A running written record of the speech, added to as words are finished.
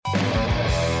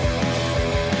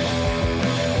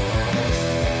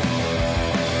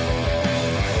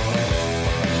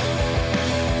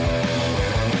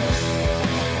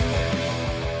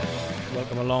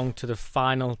along to the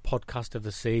final podcast of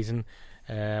the season.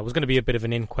 It was going to be a bit of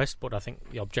an inquest, but I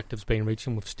think the objective's been reached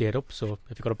and we've stayed up. So,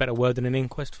 have you got a better word than an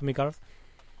inquest for me, Gareth?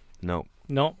 No.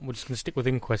 No, we're just going to stick with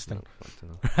inquest then.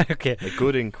 No, okay. A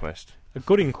good inquest. A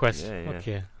good inquest. Yeah.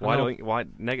 Okay. Why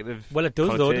negative it does,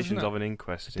 connotations of an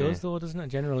inquest? It does, though, doesn't it?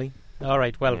 Generally. All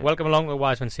right. Well, welcome along to the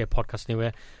Wise Men Say podcast.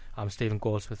 Anyway, I'm Stephen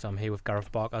Goldsmith. I'm here with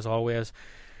Gareth Bark as always.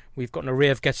 We've got an array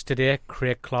of guests today: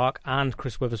 Craig Clark and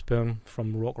Chris Witherspoon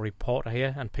from Rotary Porter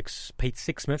here, and Pete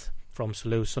Sixsmith from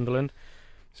Salou, Sunderland.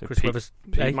 So Chris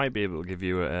Pete might be able to give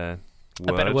you a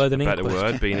better word than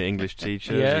English. Being an English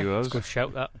teacher yeah, as he was. It's a good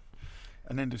shout, that.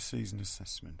 An end-of-season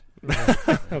assessment. Yeah.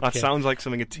 Okay. That sounds like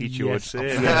something a teacher would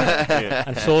say. Yeah.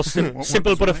 And so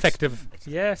simple but effective.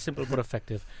 Yeah, simple but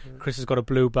effective. Chris has got a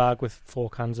blue bag with 4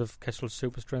 cans of Kestrel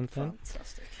Super Strength in.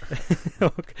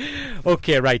 Fantastic.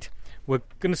 Okay, right. We're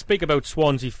going to speak about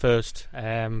Swansea first,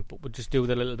 but we'll just do it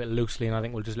a little bit loosely, and I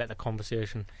think we'll just let the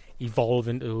conversation evolve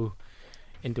into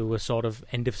a sort of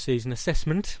end-of-season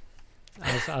assessment,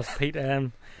 as Pete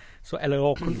so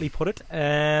eloquently put it.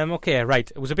 Okay, right.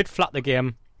 It was a bit flat, the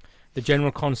game. The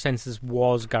general consensus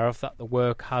was, Gareth, that the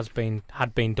work had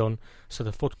been done, so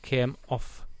the foot came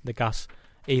off the gas.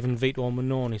 Even Vito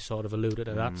Manoni sort of alluded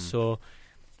to that. So,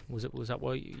 was that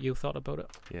what you thought about it?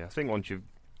 Yeah, I think once you've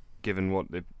given what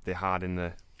they had in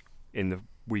the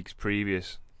weeks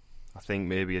previous, I think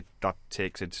maybe that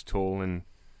takes its toll. And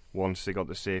once they got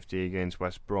the safety against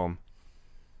West Brom,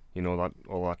 you know, that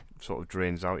all that sort of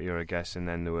drains out here, I guess. And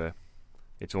then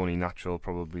it's only natural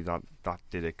probably that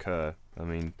did occur. I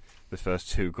mean, the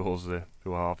first 2 goals they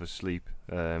were half asleep,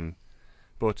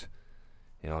 but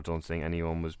you know, I don't think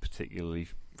anyone was particularly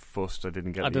fussed. I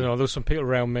don't know. There was some people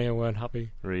around me who weren't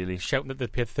happy, really shouting that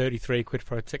they'd paid 33 quid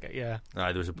for a ticket. Yeah,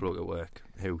 there was a bloke at work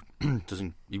who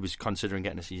he was considering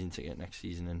getting a season ticket next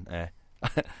season, and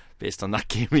based on that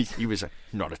game, he was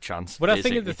not a chance. But I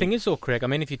think the thing is, though, Craig, I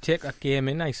mean, if you take that game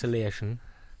in isolation,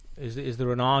 is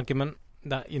there an argument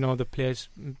that, you know, the players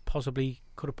possibly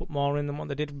could have put more in than what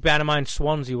they did? Bear in mind,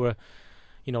 Swansea were,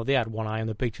 you know, they had one eye on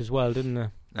the beach as well, didn't they?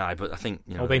 Aye, but I think,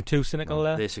 you know, being too cynical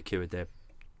there. They secured their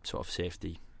sort of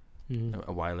safety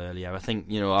a while earlier. I think,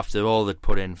 you know, after all they'd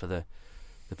put in for the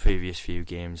previous few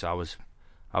games, I was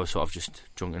sort of just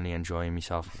drunkenly enjoying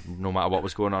myself. No matter what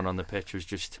was going on the pitch, it was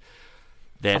just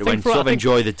there to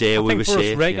enjoy the day. We were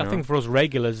safe. I think for us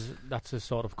regulars, that's a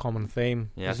sort of common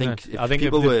theme. Yeah, I think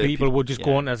if people would just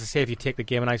go on, as I say, if you take the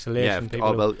game in isolation.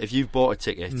 If you've bought a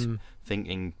ticket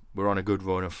thinking we're on a good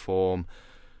run of form,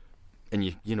 and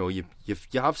you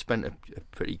have spent a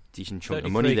pretty decent chunk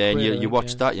of money there, and you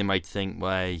watch that, you might think,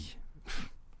 well,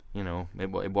 you know,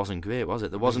 it wasn't great, was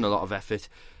it? There wasn't a lot of effort,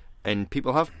 and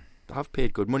people have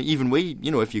paid good money. Even we,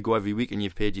 you know, if you go every week and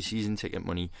you've paid your season ticket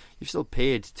money, you've still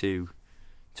paid to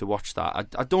watch that.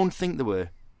 I don't think there were.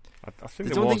 I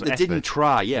think they didn't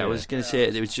try. Yeah, I was going to say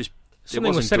it was just.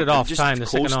 Something was said at half time. The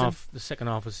second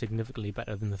half was significantly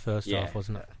better than the first half,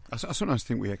 wasn't it? I sometimes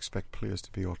think we expect players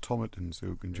to be automatons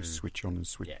who can just switch on and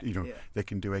switch. They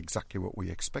can do exactly what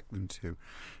we expect them to,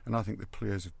 and I think the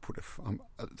players have put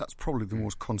that's probably the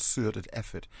most concerted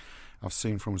effort I've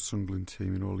seen from a Sunderland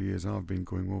team in all the years I've been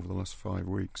going over the last 5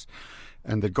 weeks.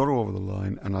 And they got over the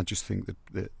line, and I just think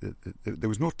that there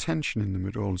was no tension in them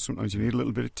at all. And sometimes you need a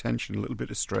little bit of tension, a little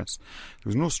bit of stress. There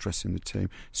was no stress in the team.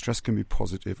 Stress can be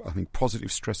positive. I think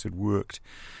positive stress had worked,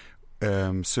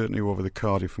 certainly over the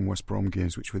Cardiff and West Brom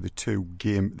games, which were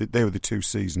they were the 2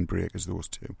 season breakers, those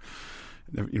two.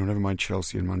 You know, never mind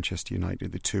Chelsea and Manchester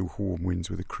United, the 2 home wins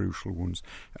were the crucial ones.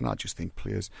 And I just think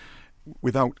players,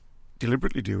 without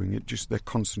deliberately doing it, just their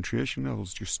concentration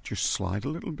levels just slide a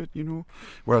little bit, you know.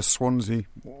 Whereas Swansea,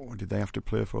 what did they have to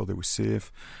play for? They were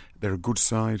safe. They're a good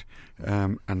side,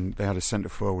 and they had a centre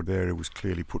forward there who was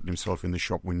clearly putting himself in the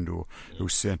shop window, who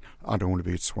was saying, "I don't want to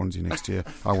be at Swansea next year.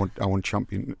 I want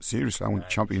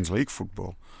Champions League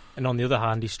football." And on the other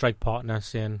hand, his strike partner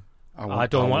saying, I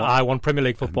want Premier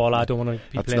League football. I don't want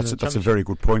to be playing in the That's a very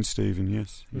good point, Stephen.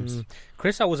 Yes.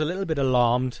 Chris, I was a little bit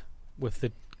alarmed with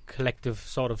the collective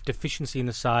sort of deficiency in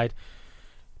the side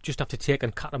just after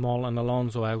taking Catamol and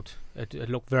Alonso out. It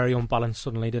looked very unbalanced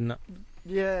suddenly, didn't it?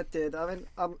 Yeah, it did. I mean,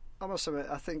 I must admit,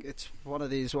 I think it's one of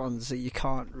these ones that you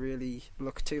can't really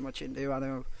look too much into. I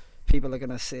know people are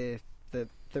going to say that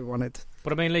they want it,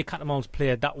 but I mean, Lee Catamol's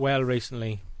played that well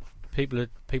recently. People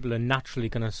are naturally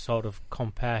going to sort of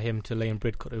compare him to Liam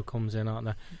Bridcut, who comes in, aren't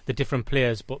they? The different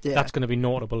players, but that's going to be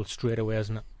notable straight away,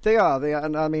 isn't it? They are,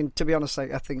 and I mean, to be honest,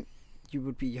 I think you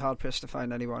would be hard pressed to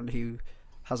find anyone who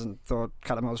hasn't thought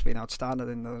Catamol's been outstanding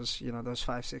in those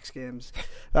 5-6 games.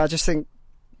 I just think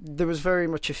there was very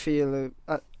much a feel of,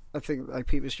 I think, like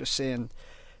Pete was just saying,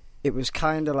 it was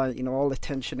kind of like, all the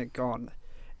tension had gone,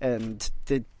 and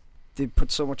they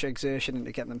put so much exertion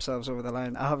into getting themselves over the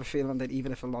line. I have a feeling that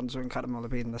even if Alonso and Catamol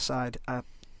had been on the side, I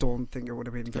don't think it would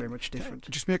have been very much different.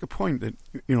 Just make a point that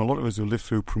a lot of us will live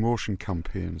through promotion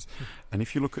campaigns, and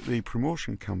if you look at the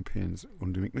promotion campaigns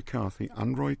under Mick McCarthy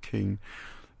and Roy Keane,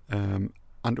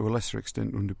 and to a lesser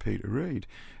extent under Peter Reid,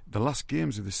 the last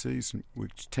games of the season,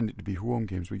 which tended to be home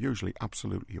games, were usually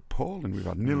absolutely appalling. We've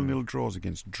had 0-0 draws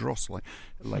against Dross,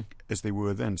 like as they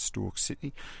were then, Stoke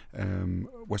City,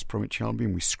 West Bromwich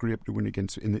Albion. We scraped a win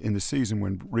against in the season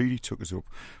when Reedy took us up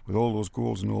with all those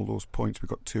goals and all those points. We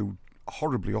got 2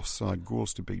 horribly offside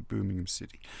goals to beat Birmingham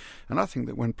City. And I think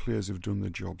that when players have done their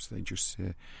jobs, they just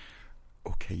say,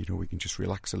 okay, we can just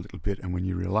relax a little bit, and when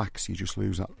you relax, you just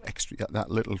lose that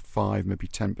little 5, maybe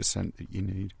 10% that you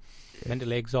need.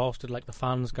 Mentally exhausted, like the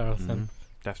fans, Gareth.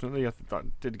 Definitely, I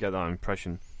did get that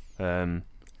impression.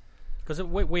 Because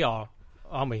we are,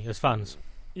 aren't we, as fans?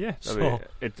 Yeah. So,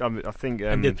 I think,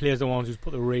 and the players are the ones who's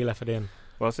put the real effort in.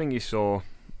 Well, I think you saw,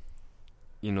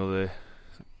 in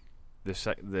the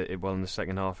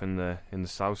second half in the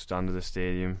south stand of the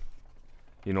stadium.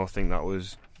 I think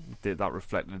that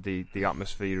reflected the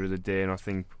atmosphere of the day, and I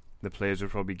think the players were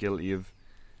probably guilty of.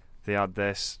 They had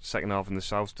their second half in the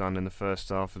south stand in the first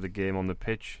half of the game on the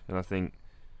pitch, and I think,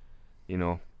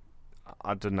 I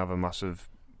didn't have a massive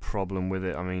problem with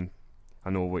it. I mean,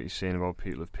 I know what you're saying about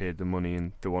people have paid the money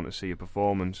and they want to see a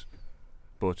performance,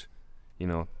 but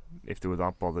if they were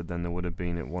that bothered, then they would have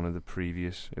been at one of the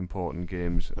previous important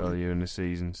games earlier in the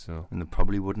season. So, and they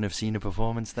probably wouldn't have seen a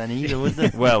performance then either, would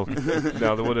they? Well,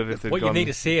 no, they would have if they'd What gone, you need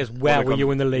to say is, where were you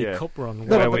in the League Cup run?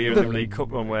 Where were you in the League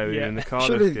Cup run? Where were you in the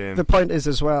Cardiff game? The point is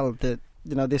as well that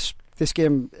this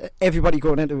game, everybody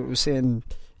going into it was saying,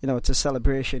 it's a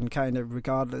celebration, kind of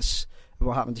regardless of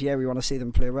what happens. Yeah, we want to see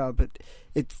them play well, but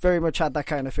it very much had that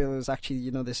kind of feel. It was actually,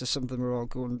 this is something we're all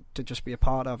going to just be a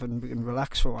part of, and we can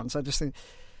relax for once. I just think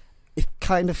it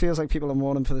kind of feels like people are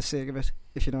mourning for the sake of it,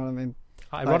 if you know what I mean.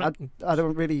 I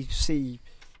don't really see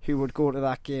who would go to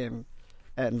that game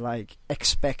and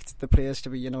expect the players to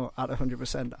be at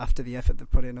 100% after the effort they've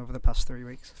put in over the past 3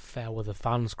 weeks. Fair with the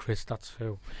fans, Chris. That's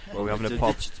true. Well, we're having a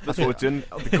pop. That's what it's in.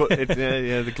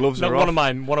 The gloves are off. One of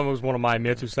them was one of my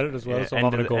mates who said it as well. So I'm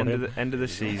having a go in. End of the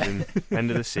season,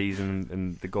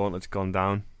 and the gauntlet's gone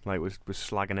down. We're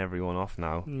slagging everyone off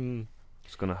now.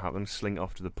 It's going to happen. Slink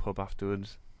off to the pub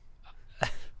afterwards.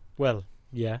 Well,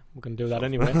 yeah, we can do that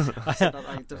anyway.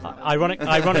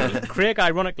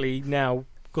 Ironically, now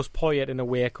Gus Poyet in a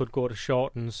way could go to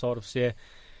short and sort of say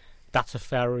that's a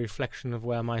fair reflection of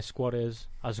where my squad is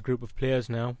as a group of players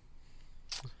now.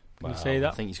 Can you say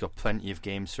that? I think he's got plenty of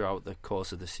games throughout the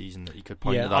course of the season that he could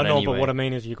point to that. I know, anyway. But what I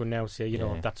mean is you can now say,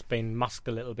 that's been masked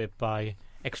a little bit by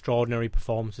extraordinary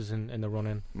performances in the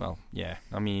run-in. Well, yeah,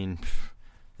 I mean,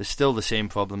 there's still the same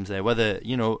problems there. Whether,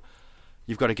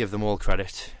 you've got to give them all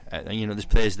credit. There's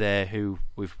players there who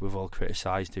we've all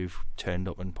criticised who've turned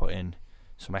up and put in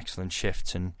some excellent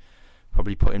shifts and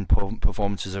probably put in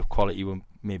performances of quality we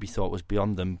maybe thought was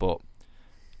beyond them, but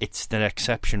it's the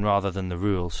exception rather than the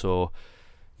rule. So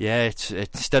yeah, it's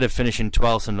instead of finishing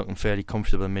 12th and looking fairly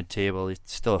comfortable mid-table,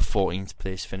 it's still a 14th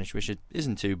place finish, which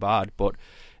isn't too bad, but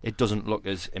it doesn't look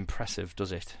as impressive,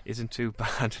 does it? Isn't too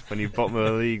bad when you're bottom of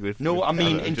the league with. No, I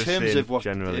mean in terms of what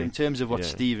yeah.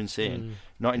 Stephen's saying,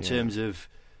 not in terms of.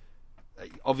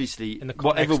 Obviously,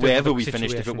 wherever we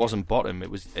finished, if it wasn't bottom,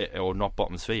 or not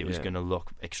bottom 3, it was going to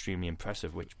look extremely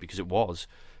impressive, because it was.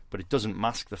 But it doesn't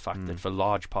mask the fact that for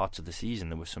large parts of the season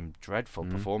there were some dreadful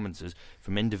performances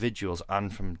from individuals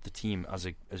and from the team as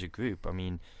a group. I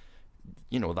mean,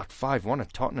 that 5-1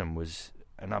 at Tottenham was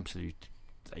an absolute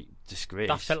disgrace.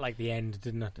 That felt like the end,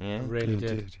 didn't it? Yeah, it really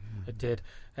did. It did.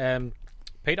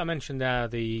 Peter mentioned there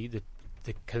the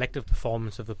collective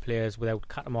performance of the players without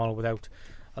Catamol, without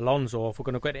Alonso. If we're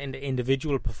going to get into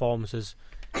individual performances,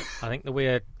 I think the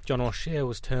way John O'Shea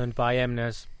was turned by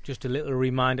Emnes, just a little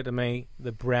reminder to me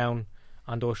that Brown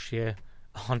and O'Shea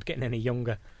aren't getting any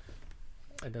younger.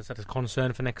 Is that a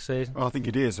concern for next season? Well, I think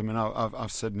it is. I mean,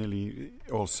 I've said nearly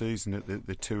all season that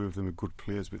the two of them are good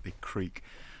players, but they creak.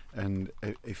 And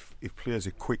if players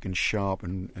are quick and sharp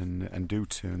and do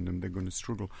turn them, they're going to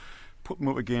struggle. Put them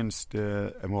up against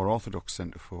a more orthodox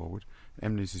centre forward.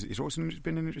 Emnes he's always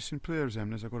been an interesting player as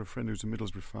Emnes. I've got a friend who's a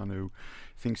Middlesbrough fan who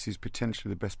thinks he's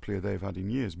potentially the best player they've had in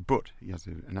years, but he has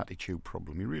an attitude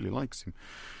problem. He really likes him.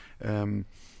 And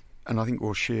I think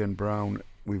O'Shea and Brown,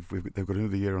 they've got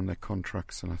another year on their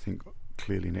contracts, and I think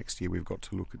clearly next year we've got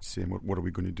to look at saying what are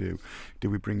we going to do? Do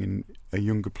we bring in a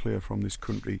younger player from this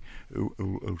country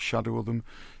who'll shadow them?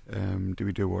 Do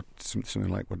we do something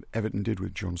like what Everton did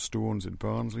with John Stones at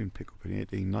Barnsley and pick up an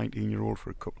 18, 19-year-old for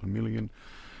a couple of million?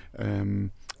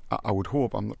 I would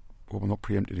hope, I'm not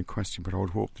preempting a question, but I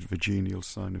would hope that Virginia will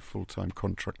sign a full-time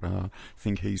contract. I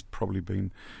think he's probably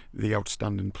been the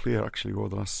outstanding player actually over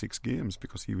the last 6 games,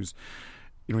 because he was,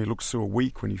 he looked so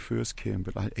weak when he first came,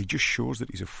 but he just shows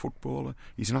that he's a footballer.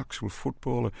 He's an actual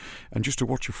footballer, and just to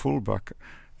watch a fullback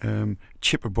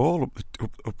chip a ball up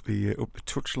the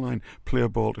touchline, play a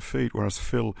ball to feet, whereas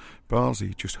Phil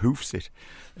Barsley just hoofs it.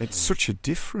 It's such a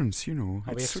difference, Are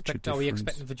we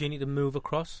expecting Virginia to move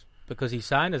across? Because he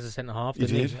signed as a centre half,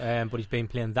 didn't he? But he's been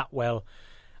playing that well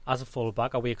as a full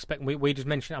back. Are we expecting? We just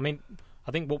mentioned.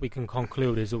 I think what we can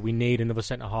conclude is that we need another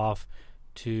centre half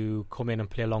to come in and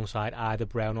play alongside either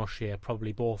Brown or Shea,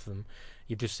 probably both of them.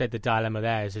 You've just said the dilemma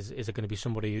there is it going to be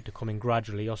somebody to come in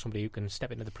gradually or somebody who can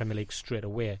step into the Premier League straight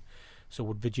away? So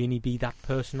would Virginia be that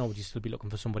person, or would you still be looking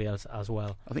for somebody else as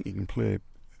well? I think he can play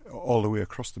all the way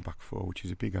across the back four, which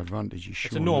is a big advantage.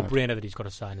 It's a no-brainer that he's got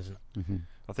to sign, isn't it? Mm-hmm.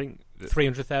 I think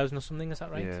 300,000 or something. Is that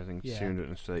right? Yeah, I think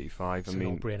 235. It's a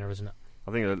no-brainer, isn't it?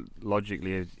 I think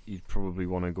logically he'd probably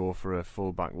want to go for a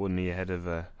full-back, wouldn't he, ahead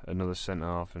of another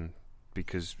centre-half, and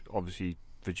because obviously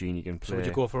Virginia can play. So would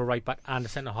you go for a right-back and a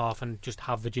centre-half and just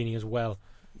have Virginia as well,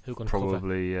 who can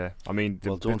probably, cover? yeah.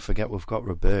 Well, don't forget we've got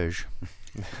Roberge.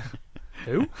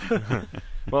 Who?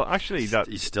 Well, actually,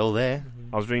 he's still there.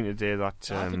 Mm-hmm. I was reading today that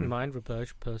I didn't mind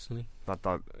Roberge personally.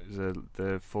 That is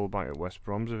the full-back at West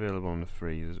Brom's available on the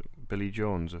free. There's Billy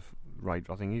Jones right.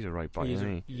 I think he's a right back,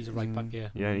 isn't he? He's a right back, yeah.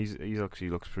 Yeah, he's actually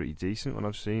looks pretty decent when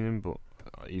I've seen him, but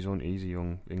he's a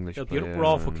young English player. It'll be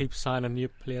rough for keep signing new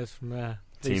players from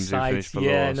teams sides, who finish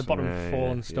below in the bottom four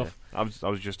and stuff. I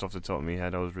was just off the top of my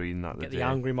head. I was reading that. Get the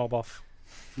angry mob off.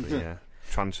 But yeah,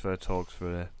 transfer talks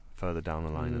for further down the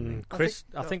line. I think. Chris,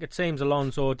 I think it seems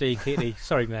Alonso D. Kitty.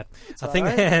 Sorry, Matt. I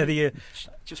think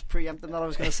just preempting that I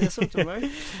was going to say something,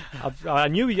 right? I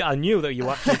knew that you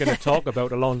were actually going to talk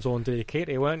about Alonso and D.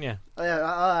 Kitty, weren't you?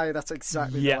 Yeah, that's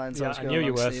exactly the lines I was going to I knew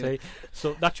you were. See,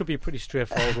 so that should be a pretty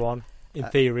straightforward one. In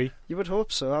theory, you would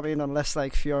hope so. I mean, unless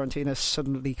Fiorentina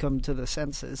suddenly come to the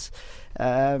senses.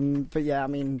 But yeah, I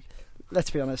mean, let's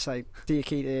be honest.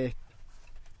 Diakite,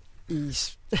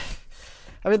 he's.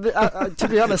 I mean, to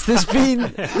be honest, there's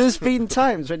been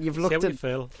times when you've looked and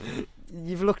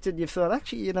you've thought,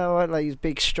 actually, he's a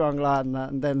big, strong lad,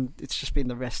 and then it's just been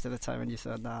the rest of the time, and you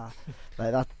thought, nah,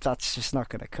 that's just not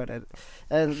going to cut it.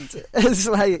 And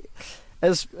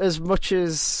it's as much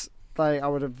as I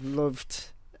would have loved.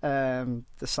 The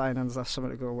signings last summer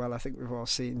to go well. I think we've all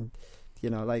seen,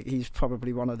 he's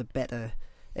probably one of the better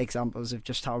examples of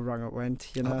just how wrong it went.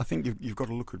 I think you've got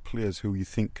to look at players who you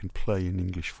think can play in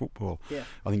English football. Yeah.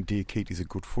 I think Diakite is a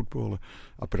good footballer,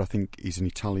 but I think he's an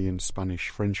Italian, Spanish,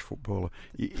 French footballer.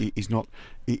 He's not.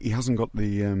 He hasn't got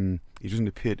the. He doesn't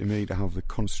appear to me to have the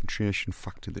concentration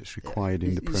factor that's required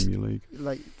in the Premier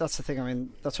League. That's the thing. I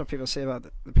mean, that's what people say about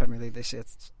the Premier League. They say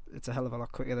it's a hell of a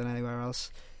lot quicker than anywhere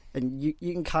else. And you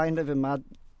can kind of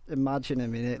imagine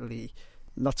him in Italy,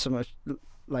 not so much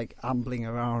ambling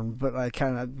around, but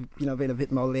kind of being a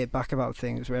bit more laid back about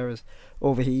things. Whereas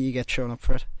over here you get shown up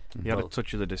for it. He had a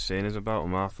touch of the designers about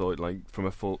him. I thought,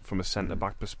 from a centre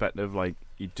back perspective,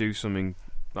 he'd do something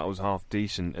that was half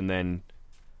decent, and then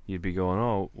you'd be going,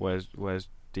 "Oh, where's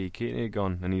Diakite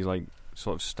gone?" And he's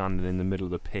sort of standing in the middle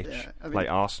of the pitch, like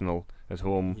Arsenal at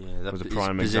home was a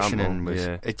prime example.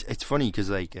 It's funny because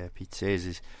Pete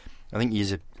says I think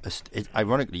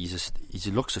ironically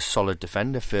he looks a solid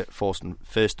defender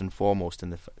first and foremost,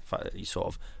 in the fact that he's sort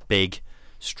of big,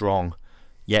 strong,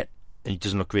 and he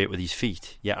doesn't look great with his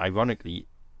feet. Yet ironically,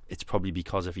 it's probably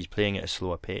because if he's playing at a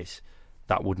slower pace,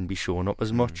 that wouldn't be showing up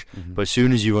as much. Mm-hmm. But as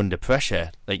soon as you're under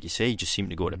pressure, like you say, he just seemed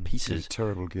to go to pieces.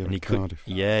 Terrible game and at Cardiff.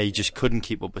 He just couldn't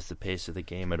keep up with the pace of the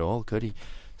game at all, could he?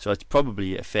 So it's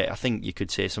probably a fair. I think you could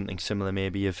say something similar,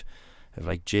 maybe of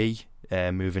G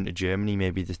moving to Germany.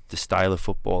 Maybe the style of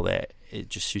football there, it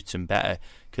just suits him better,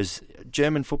 because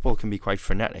German football can be quite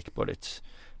frenetic, but it's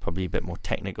probably a bit more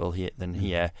technical here than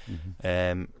here.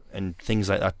 Mm-hmm. And things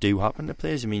like that do happen to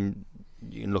players. I mean,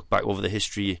 you can look back over the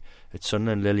history at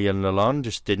Sunderland. Lilian Lalonde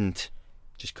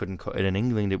just couldn't cut it in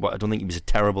England. I don't think he was a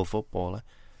terrible footballer.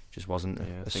 Just wasn't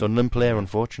a Sunderland player,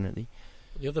 unfortunately.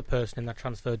 The other person in that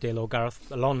transfer deal,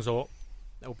 Gareth Alonso,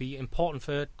 that would be important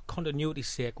for continuity's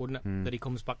sake, wouldn't it? That he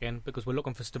comes back in, because we're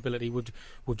looking for stability.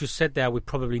 We've just said there we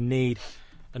probably need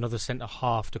another centre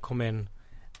half to come in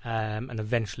and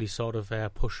eventually sort of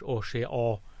push O'Shea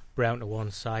or Brown to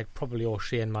one side. Probably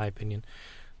O'Shea, in my opinion.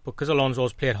 But because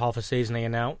Alonso's played half a season here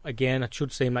now, again, it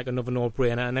should seem like another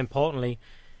no-brainer. And importantly,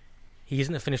 he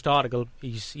isn't a finished article.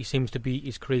 His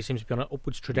career seems to be on an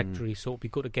upwards trajectory. So it'd be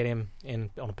good to get him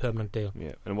in on a permanent deal.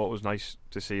 Yeah, and what was nice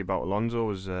to see about Alonso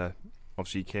was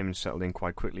obviously he came and settled in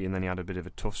quite quickly, and then he had a bit of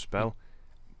a tough spell,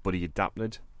 but he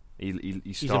adapted.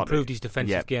 He's improved his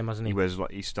defensive game, hasn't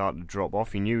he? He started to drop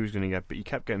off. He knew he was going to get, but he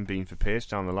kept getting beaten for pace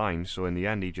down the line. So in the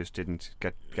end, he just didn't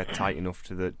get tight enough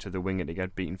to the winger to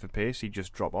get beaten for pace. He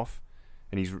just dropped off,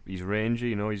 and he's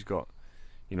rangy. He's got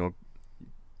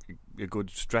a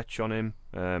good stretch on him,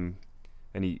 and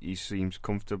he seems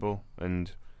comfortable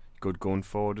and good going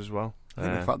forward as well. I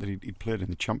think the fact that he'd played in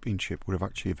the Championship would have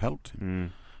actually helped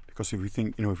him. Because if we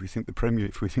think the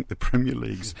Premier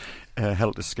League's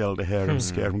helter skelter hair and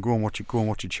scare, and go and watch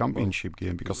a Championship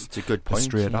game, because it's a good point,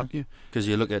 straight at you. Because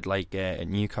you look at at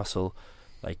Newcastle,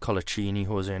 like Colaccini,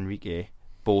 Jose Enrique,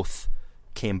 both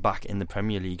came back in the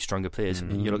Premier League stronger players.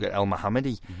 You look at El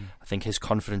Mohammadi, I think his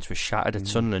confidence was shattered at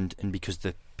Sunderland, and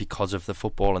because of the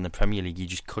football in the Premier League, he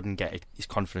just couldn't get his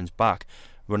confidence back.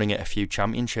 Running at a few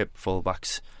Championship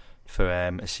fullbacks for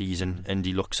a season, and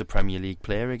he looks a Premier League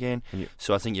player again.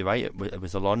 So I think you're right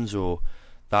with Alonso.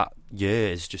 That year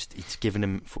is it's given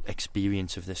him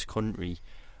experience of this country,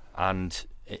 and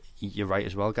you're right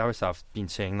as well, Gareth. I've been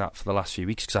saying that for the last few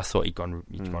weeks because I thought he'd gone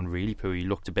really poor. He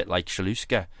looked a bit like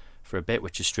Shaluska for a bit,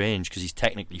 which is strange because he's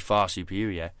technically far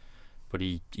superior, but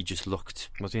he just looked.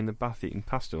 Was he in the bath eating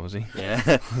pasta? Was he?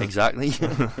 Yeah, exactly.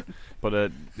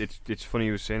 But it's funny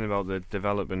you were saying about the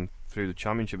development through the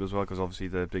Championship as well, because obviously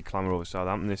the big clamour over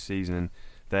Southampton this season, and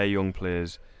their young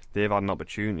players, they've had an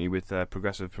opportunity with their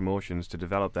progressive promotions to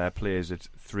develop their players at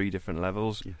 3 different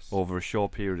levels over a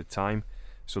short period of time.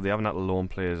 So they haven't had to loan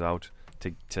players out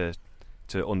to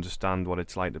understand what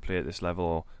it's like to play at this level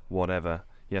or whatever.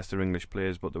 Yes, they're English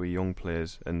players, but they were young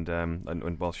players, and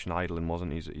Schneiderlin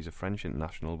wasn't. He's a French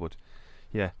international, but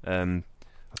yeah, I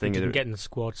think he didn't get in the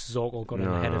squad. Zorco got in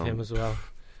ahead of him as well.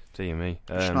 Dear me.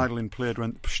 Schneiderlin played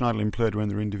when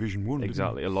they're in Division 1.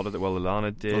 Exactly. A lot of it. Well,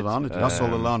 Lallana did. I saw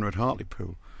Lallana at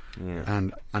Hartlepool. Yeah.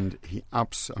 And he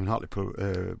Hartlepool,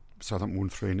 Southampton won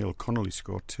 3-0. Connolly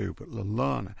scored 2, but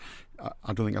Lallana,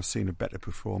 I don't think I've seen a better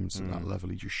performance at that level.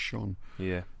 He just shone.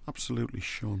 Yeah. Absolutely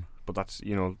shone. But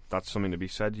that's something to be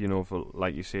said, for,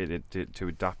 like you say, to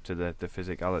adapt to the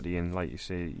physicality, and like you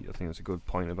say, I think that's a good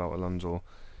point about Alonso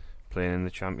playing in the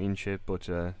Championship. But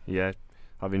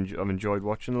I've enjoyed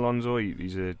watching Alonso.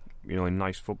 He's a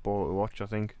nice footballer to watch, I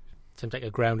think. Seems like a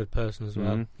grounded person as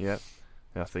well. Yeah,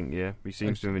 I think he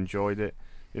seems to have enjoyed it.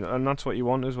 And that's what you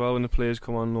want as well when the players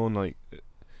come on loan. Like,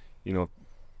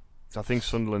 I think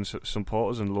Sunderland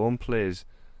supporters and loan players,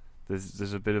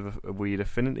 there's a bit of a weird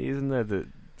affinity, isn't there? That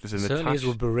certainly is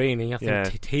with Barini. I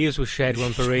think tears were shed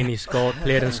when Barini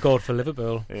scored for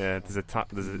Liverpool. Yeah,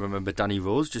 remember Danny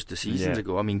Rose just a season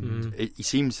ago. I mean,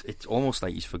 it's almost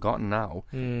like he's forgotten now.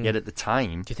 Yet at the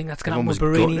time, do you think that's going to happen with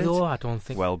Barini though? I don't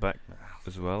think. Welbeck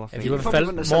as well. I think. Have you ever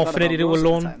felt more affinity to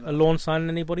a loan sign than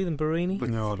anybody than Barini?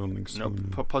 No, I don't think so.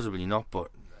 No, possibly not.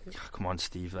 But come on,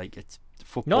 Steve. Like, it's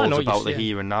football's about the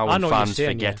here and now, and fans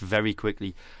forget very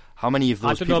quickly. How many of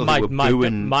those people who were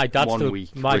booing my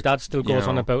dad still goes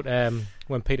on about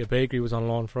when Peter Bakery was on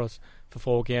loan for us for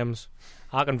 4 games.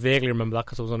 I can vaguely remember that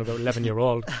because I was on about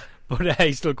 11-year-old. But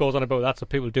he still goes on about that, so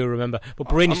people do remember. But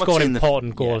Barini scored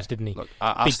important goals, didn't he? Look,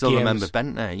 I still remember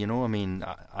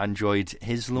Bentner. I enjoyed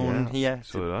his loan here.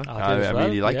 So I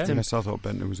really liked him. Yes, I thought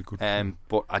Bentner was a good player.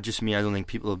 But I don't think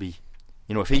people will be.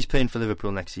 If he's playing for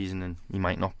Liverpool next season, and he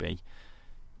might not be.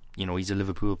 He's a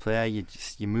Liverpool player.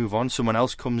 You move on. Someone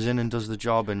else comes in and does the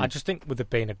job. And I just think with it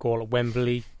being a goal at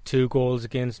Wembley, 2 goals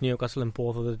against Newcastle in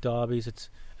both of the derbies, it's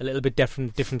a little bit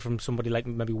different from somebody like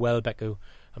maybe Welbeck, who,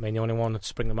 the only one that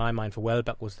sprang to my mind for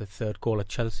Welbeck was the 3rd goal at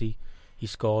Chelsea he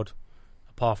scored.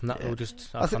 Apart from that,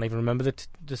 I can't even remember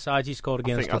the sides he scored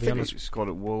against. I think he scored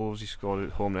at Wolves. He scored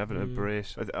at home, Everton, at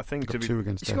Brace. I think got 2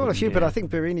 against. He scored a few, but I think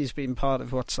Barini's been part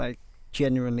of what's like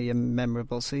genuinely a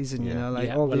memorable season,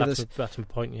 that's my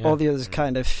point. All the others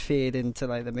kind of fade into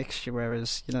like the mixture,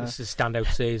 whereas this is a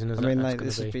standout season.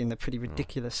 This has been a pretty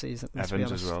ridiculous season.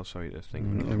 Evans as well. Sorry to think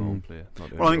of another lone player.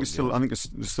 Well, I think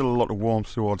there's still a lot of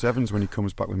warmth towards Evans when he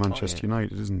comes back with Manchester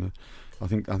United, isn't there? I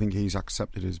think he's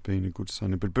accepted as being a good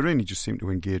signing, but Barini just seemed to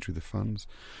engage with the fans.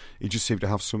 He just seemed to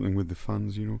have something with the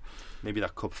fans, Maybe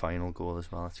that cup final goal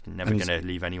as well. It's never going to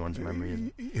leave anyone's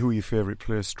memory. Who are your favourite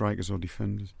players, strikers or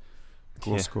defenders?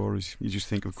 Goal scorers. You just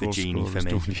think of goal scorers, for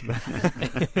me. don't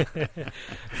you?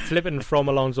 Flipping from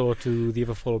Alonso to the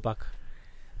other fullback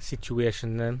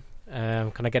situation then.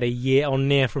 Can I get a yay or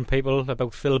nay from people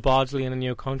about Phil Bardsley and a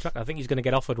new contract? I think he's going to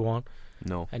get offered one.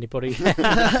 No. Anybody?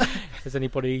 Does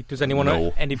anybody want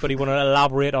to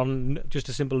elaborate on just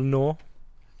a simple no?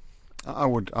 I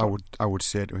would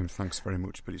say to him, thanks very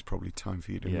much, but it's probably time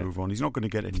for you to move on. He's not going to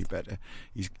get any better.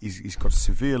 He's got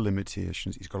severe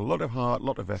limitations. He's got a lot of heart, a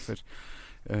lot of effort,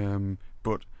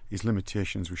 but his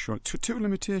limitations were shown. Two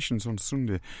limitations on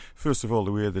Sunday. First of all,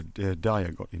 the way that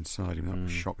Dyer got inside him, that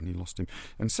was shocking. He lost him.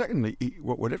 And secondly,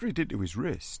 whatever he did to his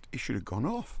wrist, he should have gone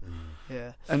off.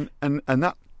 Yeah. And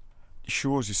that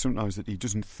shows you sometimes that he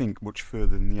doesn't think much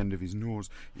further than the end of his nose.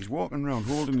 He's walking around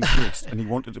holding his wrist, and he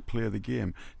wanted to play the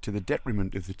game to the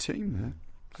detriment of the team there.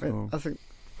 So I think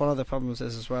one of the problems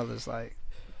is as well is like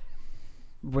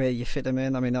where you fit him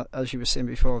in. I mean, as you were saying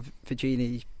before,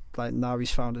 Virginie, like now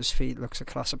he's found his feet, looks a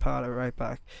class apart at right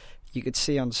back. You could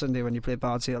see on Sunday when you play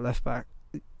Bardsley at left back,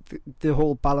 the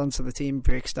whole balance of the team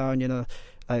breaks down. You know,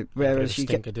 like whereas you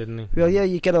get, didn't he? Well, yeah,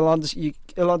 you get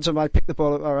Alonso might pick the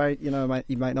ball up all right. You know,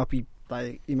 he might not be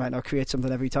like, he might not create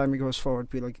something every time he goes forward.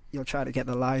 But like, you'll try to get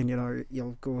the line. You know,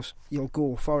 you'll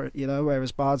go for it. You know,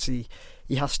 whereas Bardsley,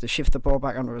 he has to shift the ball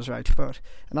back onto his right foot,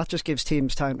 and that just gives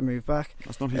teams time to move back.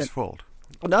 That's not his fault.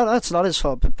 No, that's not his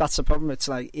fault. But that's the problem. It's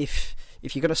like if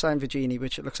you're going to sign Virginie,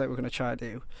 which it looks like we're going to try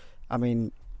to do, I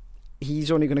mean,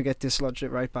 he's only going to get dislodged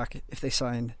at right back if they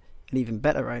sign an even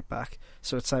better right back.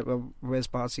 So it's like, well, where's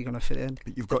Bardsley going to fit in?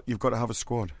 But you've got to have a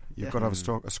squad. You've got to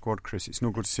have a squad, Chris. It's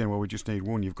no good saying, well, we just need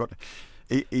one. You've got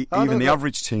to, the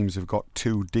average teams have got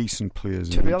two decent players.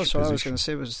 To be honest, what I was going to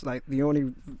say was like the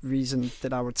only reason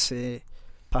that I would say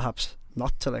perhaps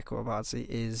not to let go of Bardsley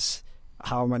is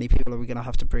how many people are we going to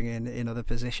have to bring in other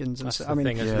positions? And so, I mean,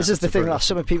 this is the thing that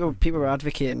some people are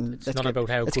advocating. It's not about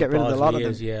how let's good get rid of a lot of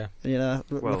them. is, yeah. You know,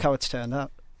 look how it's turned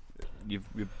out.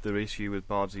 The issue with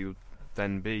Bardsley would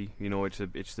then be, you know, it's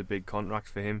the big contract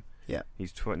for him. Yeah,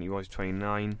 he's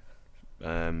 29.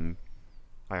 I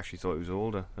actually thought he was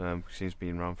older. Seems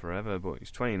been around forever, but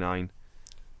he's 29.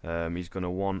 He's going to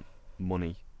want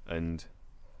money, and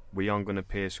we aren't going to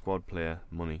pay a squad player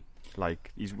money.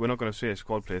 Like, we're not going to say a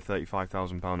squad player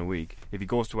 £35,000 a week. If he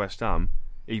goes to West Ham,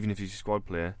 even if he's a squad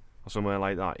player or somewhere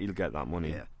like that, he'll get that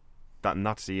money. Yeah.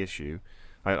 That's the issue.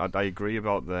 I agree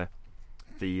about the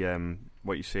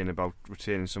what you're saying about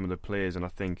retaining some of the players, and I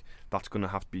think that's going to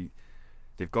have to be.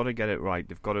 They've got to get it right.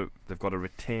 They've got to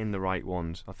retain the right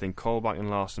ones. I think Colback and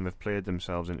Larson have played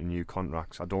themselves into new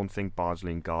contracts. I don't think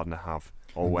Bardsley and Gardner have,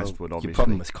 or Westwood. Obviously, the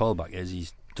problem with Colback is he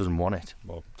doesn't want it,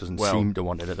 or doesn't seem to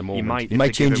want it at the moment. He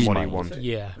might change his mind.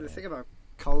 Yeah. The thing about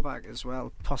Colback as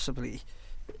well, possibly,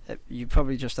 you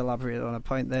probably just elaborated on a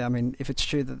point there. I mean, if it's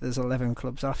true that there's 11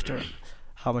 clubs after him,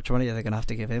 how much money are they going to have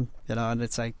to give him? You know, and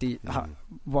it's like,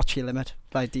 what's your limit?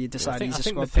 Like, do you decide he's a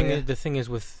squad player? The thing is,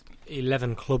 with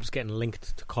 11 clubs getting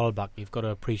linked to Colback, you've got to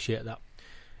appreciate that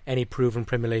any proven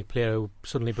Premier League player who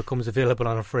suddenly becomes available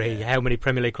on a free, how many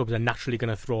Premier League clubs are naturally going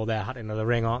to throw their hat into the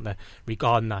ring, aren't they?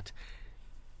 Regarding that,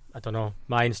 I don't know.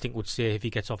 My instinct would say if he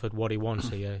gets offered what he wants,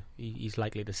 he's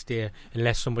likely to stay,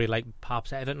 unless somebody like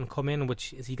perhaps Everton come in.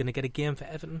 Which is he going to get a game for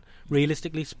Everton?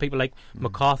 Realistically, so people like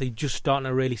McCarthy just starting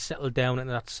to really settle down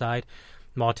into that side.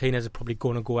 Martinez is probably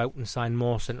going to go out and sign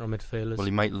more central midfielders. Well,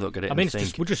 he might look at it.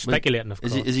 We're just speculating. Of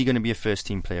course, is he going to be a first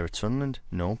team player at Sunderland?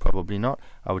 No, probably not.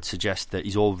 I would suggest that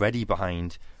he's already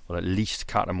behind, well, at least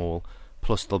Catamol.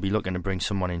 Plus, they'll be looking to bring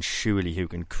someone in surely who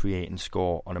can create and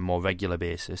score on a more regular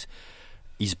basis.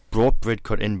 He's brought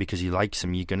Bridcut in because he likes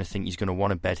him. You're going to think he's going to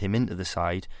want to bed him into the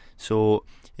side. So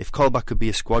if Colback could be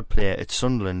a squad player at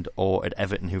Sunderland or at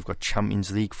Everton, who've got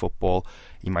Champions League football,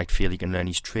 he might feel he can learn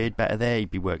his trade better there.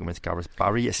 He'd be working with Gareth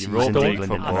Barry a season in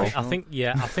England. I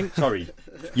think. Sorry,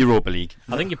 Europa League.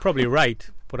 I think you're probably right,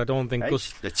 but I don't think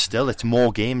Gus. It's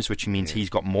more games, which means he's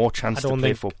got more chance to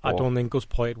play football. I don't think Gus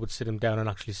Poyet would sit him down and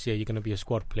actually say you're going to be a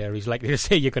squad player. He's likely to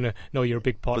say you're a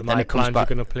big part of my plans. You're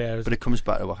going to play. But it comes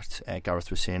back to what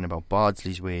Gareth was saying about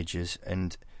Bardsley's wages,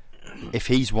 and if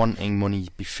he's wanting money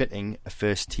befitting a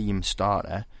first team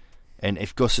starter, and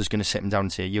if Gus is going to sit him down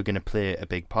and say you're going to play a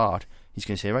big part, he's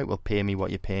going to say, right, well, pay me what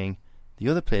you're paying the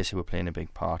other players who are playing a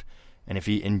big part. And if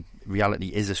he in reality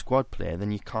is a squad player,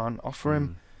 then you can't offer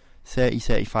him 30,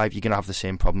 35. You're going to have the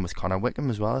same problem with Connor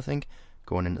Wickham as well, I think,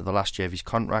 going into the last year of his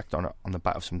contract on the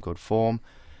back of some good form.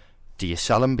 Do you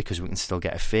sell him because we can still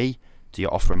get a fee? Do you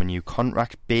offer him a new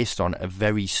contract based on a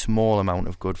very small amount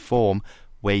of good form,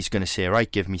 where he's going to say,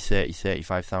 right, give me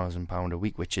 £30,000-35,000 a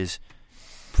week, which is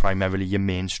primarily your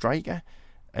main striker?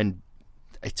 And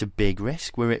it's a big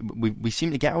risk. We seem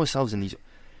to get ourselves in these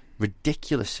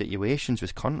ridiculous situations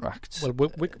with contracts. Well,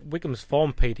 Wickham's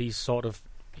form, Pete, he's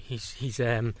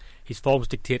his form's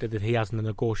dictated that he has the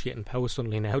negotiating power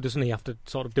suddenly now, doesn't he? After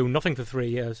sort of doing nothing for 3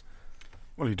 years.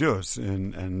 Well, he does,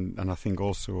 and I think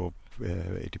also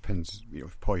it depends.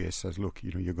 If Poyet says, "Look,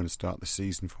 you're going to start the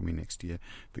season for me next year,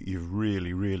 but you've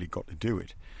really, really got to do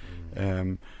it,"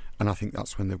 and I think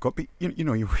that's when they've got. But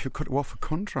you've got to offer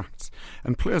contracts,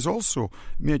 and players also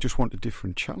may just want a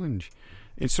different challenge.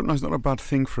 It's sometimes not a bad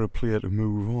thing for a player to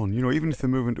move on. Even if they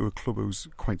move into a club who's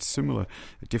quite similar,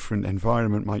 a different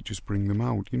environment might just bring them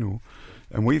out.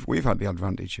 And we've had the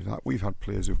advantage of that. We've had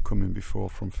players who've come in before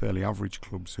from fairly average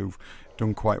clubs who've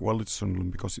done quite well at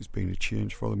Sunderland because it's been a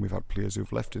change for them. We've had players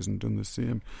who've left us and done the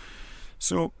same.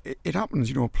 So it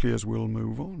happens. Players will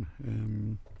move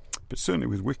on. But certainly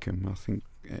with Wickham, I think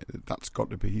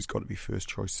he's got to be first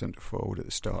choice centre forward at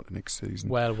the start of next season.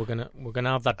 Well, we're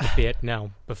gonna have that debate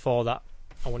now. Before that,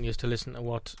 I want you to listen to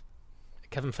what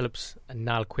Kevin Phillips and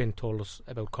Niall Quinn told us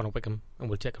about Conor Wickham, and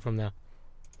we'll take it from there.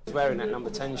 He's wearing that number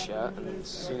 10 shirt, and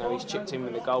he's chipped in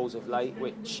with the goals of late,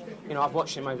 which I've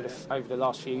watched him over the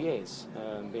last few years,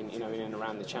 been in and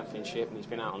around the Championship, and he's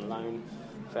been out on loan,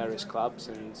 various clubs,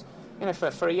 and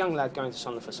for a young lad going to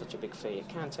Sunderland for such a big fee, it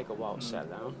can take a while to settle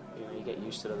down. You get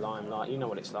used to the limelight. You know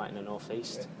what it's like in the North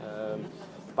East,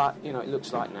 but it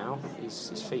looks like now his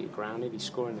feet are grounded. He's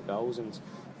scoring the goals, and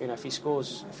if he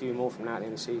scores a few more from now at the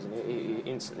end of the season, he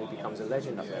instantly becomes a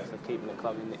legend up there for keeping the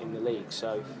club in the league.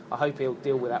 So I hope he'll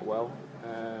deal with that well.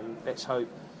 Let's hope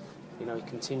he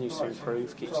continues to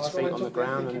improve, keeps his feet on the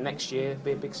ground, and next year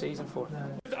be a big season for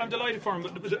him. I'm delighted for him,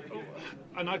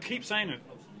 and I keep saying it.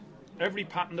 Every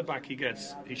pat in the back he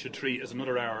gets, he should treat as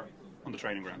another hour on the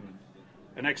training ground,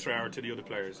 an extra hour to the other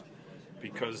players,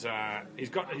 because he's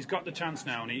got the chance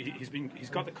now, and he's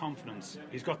got the confidence,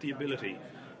 he's got the ability.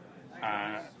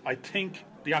 I think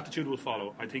the attitude will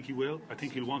follow. I think he will. I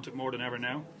think he'll want it more than ever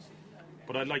now.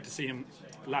 But I'd like to see him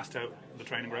last out the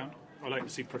training ground. I'd like to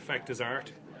see perfect his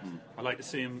art. I'd like to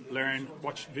see him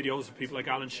watch videos of people like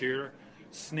Alan Shearer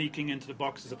sneaking into the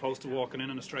box as opposed to walking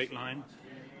in a straight line.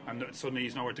 And suddenly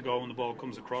he's nowhere to go when the ball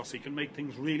comes across. He can make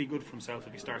things really good for himself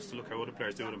if he starts to look how other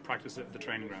players do it and practice it at the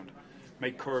training ground.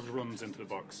 Make curved runs into the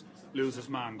box, lose his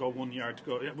man, go 1 yard to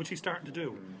go, which he's starting to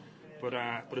do. But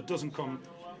it doesn't come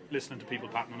listening to people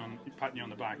patting you on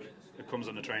the back. It comes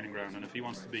on the training ground, and if he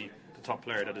wants to be the top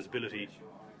player that his ability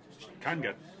can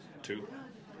get to,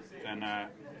 then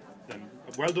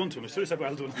well done to him. I should have said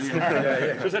well done. Should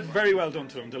have said very well done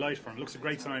to him. Delight for him. Looks a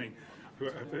great signing.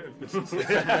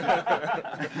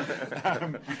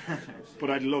 But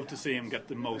I'd love to see him get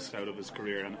the most out of his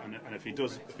career, and if he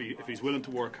does, if he's willing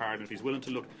to work hard, and if he's willing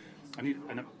to look,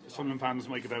 and some fans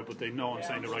might give out, but they know I'm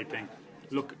saying the right thing.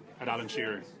 Look at Alan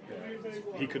Shearer.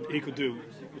 He could do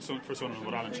for Sunderland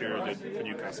what Alan Shearer did for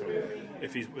Newcastle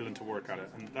if he's willing to work at it,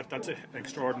 and that's an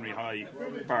extraordinary high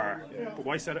bar. But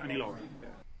why set it any lower?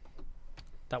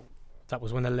 That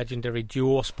was when the legendary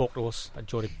duo spoke to us at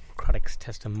Jody Craddock's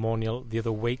testimonial the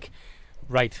other week.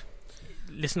 Right,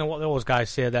 listen to what those guys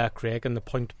say there, Craig, and the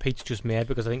point Pete's just made,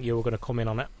 because I think you were going to come in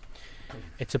on it.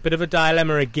 It's a bit of a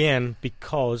dilemma again,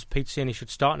 because Pete's saying he should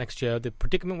start next year. The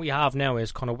predicament we have now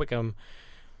is Conor Wickham.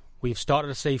 We've started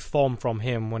to see form from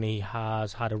him when he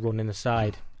has had a run in the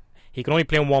side. He can only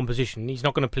play in one position. He's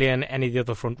not going to play in any of the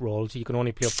other front roles. He can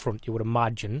only play up front, you would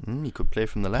imagine. He could play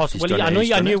from the left. Well,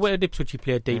 I knew at Ipswich he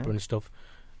played deeper and stuff.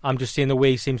 I'm just saying the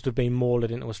way he seems to have been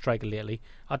moulded into a striker lately.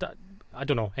 I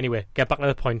don't know. Anyway, get back to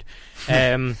the point.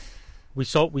 We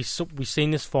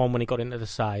seen this form when he got into the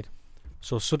side.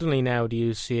 So suddenly now, do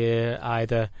you see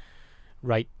either,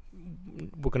 right,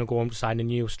 we're going to go and sign a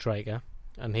new striker,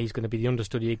 and he's going to be the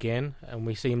understudy again, and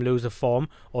we see him lose the form,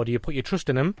 or do you put your trust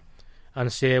in him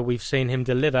and say we've seen him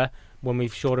deliver when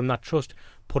we've showed him that trust,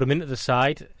 put him into the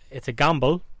side? It's a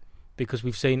gamble, because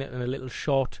we've seen it in a little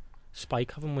short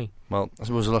spike, haven't we? Well, I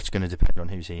suppose a lot's going to depend on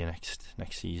who's here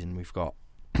next season. We've got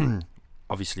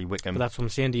obviously Wickham. But that's what I'm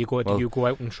saying. Do you go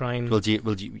out and try and? Well,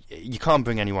 you can't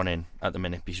bring anyone in at the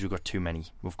minute because we've got too many.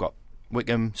 We've got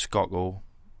Wickham, Scotto,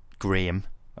 Graham.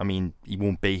 I mean, he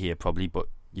won't be here probably, but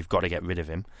you've got to get rid of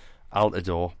him.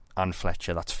 Altidore and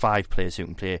Fletcher. That's 5 players who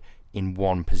can play in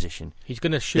one position. He's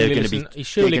going to surely listen. He's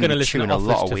surely going to listen to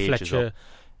offers to Fletcher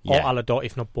or Altidore,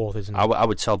 if not both, isn't he? I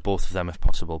would sell both of them if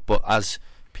possible. But as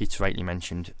Pete's rightly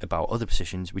mentioned about other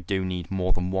positions, we do need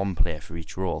more than one player for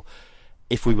each role.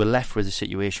 If we were left with a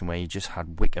situation where you just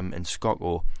had Wickham and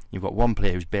Scotto, you've got one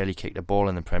player who's barely kicked a ball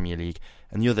in the Premier League,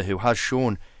 and the other who has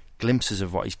shown glimpses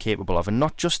of what he's capable of, and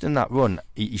not just in that run.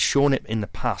 He's shown it in the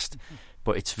past,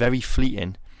 but it's very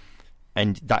fleeting,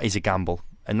 and that is a gamble.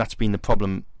 And that's been the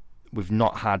problem. We've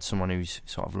not had someone who's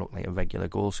sort of looked like a regular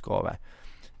goal scorer.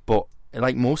 But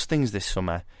like most things this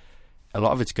summer, a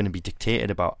lot of it's going to be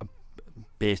dictated about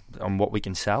based on what we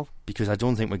can sell, because I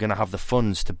don't think we're going to have the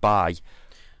funds to buy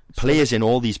players in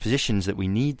all these positions that we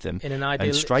need them. In an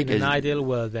ideal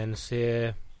world, then,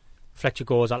 say Fletcher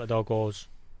goes, Altidore goes,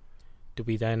 do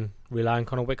we then rely on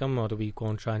Conor Wickham, or do we go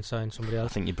and try and sign somebody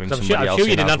else? I think you bring somebody else in. I'm sure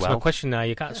you didn't answer my question now.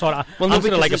 You can't sort of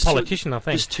answer like a politician. I think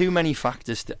there's too many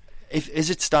factors. If as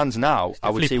it stands now,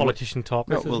 I would say politician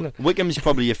talk. Isn't it? Wickham's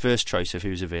probably your first choice of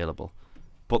who's available,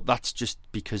 but that's just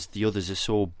because the others are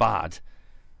so bad.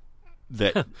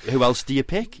 That who else do you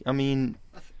pick? I mean,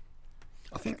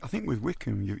 I think with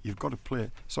Wickham, you've got to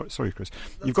play. Sorry, Chris.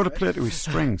 You've got to play to his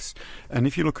strengths. And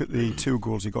if you look at the 2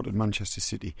 goals he got at Manchester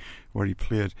City, where he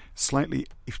played slightly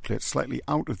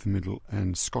out of the middle,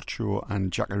 and Scott Shaw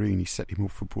and Giaccherini set him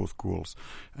up for both goals.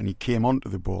 And he came onto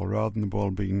the ball rather than the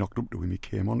ball being knocked up to him. He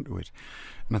came onto it.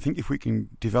 And I think if we can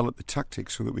develop the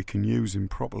tactics so that we can use him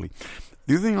properly.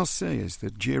 The other thing I'll say is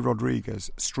that Jay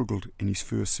Rodriguez struggled in his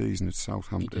first season at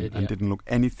Southampton and didn't look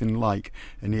anything like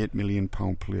an £8 million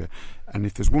player. And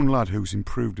if there's one lad who's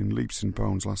improved in leaps and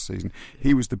bounds last season,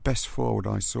 he was the best forward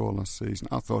I saw last season.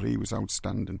 I thought he was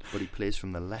outstanding. But he plays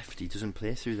from the left. He doesn't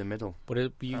play through the middle.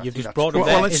 But you've just brought up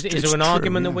there. Is there an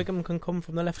argument that Wickham can come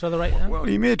from the left or the right? Well,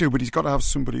 he may do, but he's got to have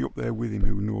somebody up there with him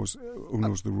who knows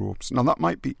the ropes. Now that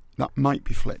might be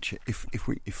Fletcher if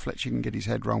Fletcher can get his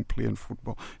head round playing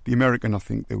football. The American, I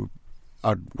think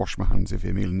I'd wash my hands of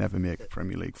him. He'll never make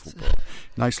Premier League football.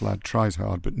 Nice lad, tries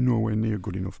hard, but nowhere near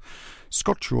good enough.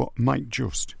 Scott Shaw might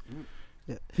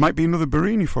might be another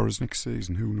Barini for us next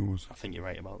season. Who knows? I think you're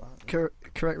right about that.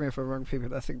 Correct me if I'm wrong,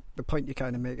 people. I think the point you're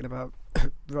kind of making about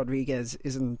Rodriguez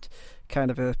isn't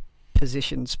kind of a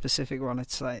position specific one.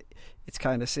 It's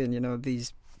kind of saying,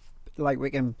 these, like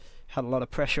Wickham had a lot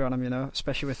of pressure on him,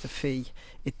 especially with the fee.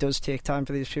 It does take time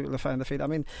for these people to find the feet. I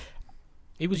mean,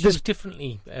 he was used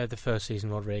differently the first season,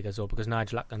 Rodriguez, though, because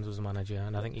Nigel Atkins was the manager,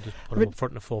 and I think he just put him up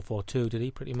front in a 4-4-2, did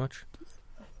he, pretty much?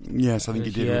 Yes, I think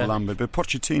he did with Lambert, but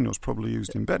Pochettino's probably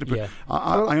used him better. But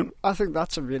I think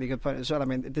that's a really good point as well. I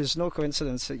mean, there's no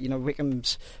coincidence that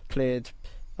Wickham's played.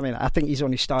 I mean, I think he's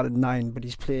only started 9, but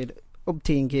he's played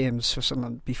umpteen games for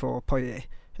Sunderland before Poyet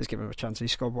has given him a chance. He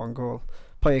scored 1 goal.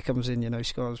 Poyet comes in, he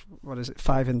scores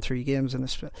 5 in 3 games in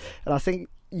this. And I think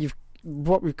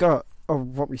what we've got, or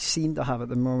what we seem to have at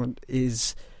the moment,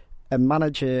 is a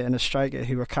manager and a striker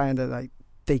who are kind of like,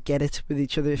 they get it with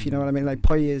each other, if you know what I mean. Like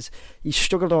Poyet, he's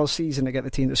struggled all season to get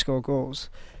the team to score goals.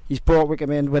 He's brought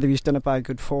Wickham in, whether he's done it by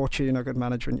good fortune or good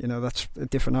management, that's a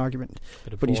different argument.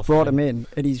 But he's brought him in,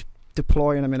 and he's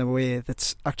deploying him in a way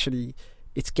that's actually,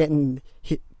 it's getting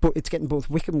both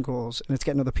Wickham goals and it's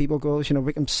getting other people goals.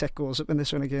 Wickham set goals up in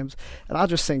this run of games, and I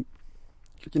just think,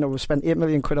 we've spent £8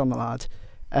 million on the lad.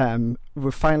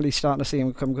 We're finally starting to see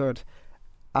him become good.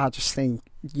 I just think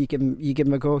you give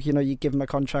him a go. You give him a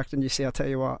contract and you say, "I'll tell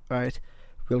you what, right?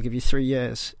 We'll give you 3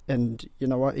 years, and you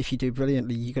know what? If you do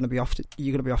brilliantly, you're going to be off.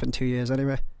 You're going to be off in 2 years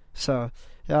anyway." So,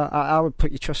 yeah, I would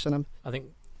put your trust in him. I think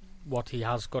what he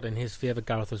has got in his favour,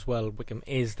 Gareth, as well, Wickham,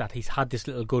 is that he's had this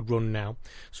little good run now.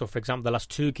 So, for example, the last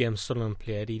 2 games Sunderland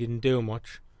played, he didn't do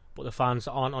much, but the fans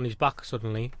aren't on his back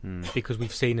suddenly because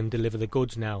we've seen him deliver the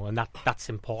goods now, and that's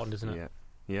important, isn't it?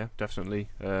 Yeah, definitely.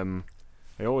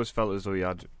 I always felt as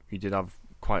though he did have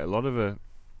quite a lot of there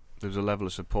was a level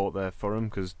of support there for him,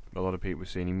 because a lot of people were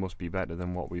saying he must be better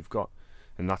than what we've got,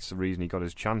 and that's the reason he got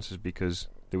his chances, because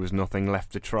there was nothing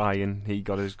left to try and he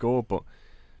got his goal. But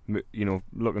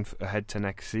looking ahead to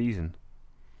next season,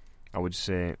 I would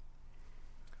say,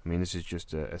 I mean, this is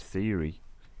just a theory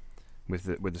with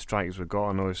the strikers we've got.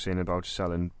 I know I was saying about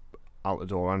selling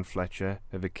Altidore and Fletcher.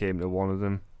 If it came to one of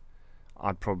them,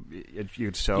 I'd probably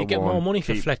you'd sell one. You'd get more money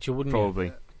for Fletcher, wouldn't you?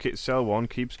 Probably. Sell one,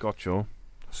 keep Scotcho,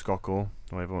 or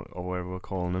whatever we're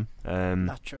calling him.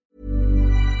 That's true.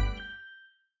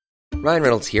 Ryan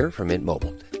Reynolds here from Mint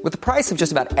Mobile. With the price of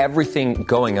just about everything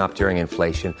going up during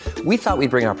inflation, we thought we'd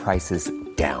bring our prices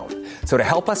down. So to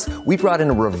help us, we brought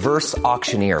in a reverse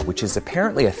auctioneer, which is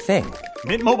apparently a thing.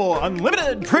 Mint Mobile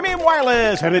Unlimited Premium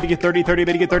Wireless. How to get 30, 30,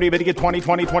 how to get 30, how to get 20,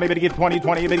 20, 20, how to get 20,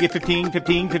 20, how to get 15,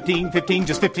 15, 15, 15,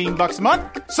 just $15 a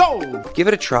month? Sold! Give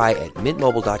it a try at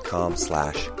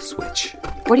mintmobile.com/switch.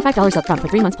 $45 up front for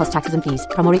 3 months plus taxes and fees.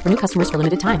 Promo rate for new customers for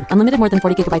limited time. Unlimited more than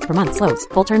 40 gigabytes per month. Slows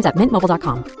full terms at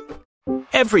mintmobile.com.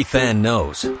 Every fan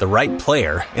knows the right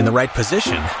player in the right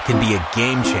position can be a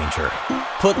game changer.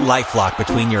 Put LifeLock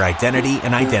between your identity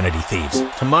and identity thieves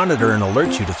to monitor and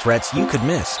alert you to threats you could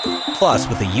miss. Plus,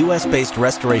 with a U.S.-based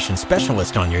restoration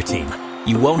specialist on your team,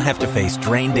 you won't have to face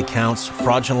drained accounts,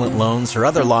 fraudulent loans, or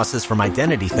other losses from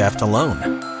identity theft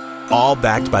alone. All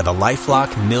backed by the LifeLock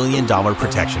 $1 Million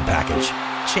Protection Package.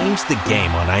 Change the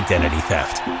game on identity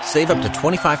theft. Save up to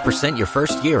 25% your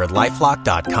first year at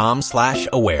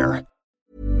LifeLock.com/aware.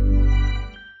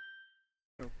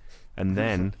 And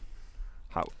then,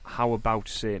 how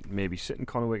about maybe sitting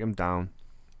Conor Wickham down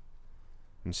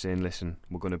and saying, listen,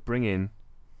 we're going to bring in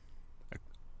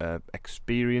a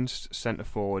experienced centre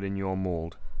forward in your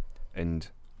mould, and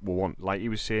we want, like he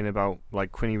was saying about,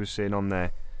 like Quinny was saying on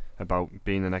there, about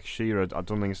being the next Shearer. I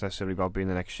don't think it's necessarily about being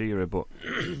the next Shearer, but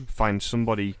find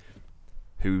somebody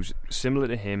who's similar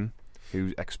to him,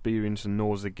 who's experienced and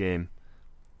knows the game.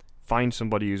 Find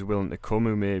somebody who's willing to come,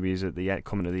 who maybe is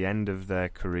coming to the end of their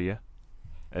career,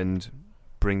 and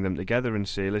bring them together and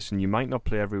say, listen, you might not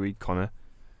play every week, Conor,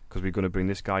 because we're going to bring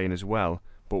this guy in as well,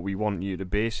 but we want you to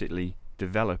basically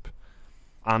develop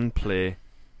and play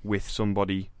with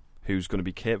somebody who's going to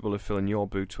be capable of filling your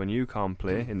boots when you can't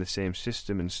play in the same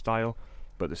system and style,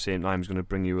 but at the same time is going to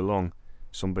bring you along.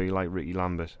 Somebody like Ricky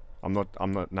Lambert. I'm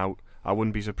not now. I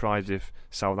wouldn't be surprised if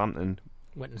Southampton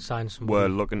went and signed somebody. Were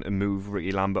looking to move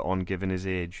Ricky Lambert on, given his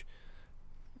age.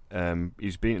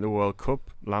 He's been at the World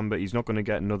Cup. Lambert. He's not going to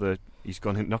get another.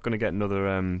 Not going to get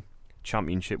another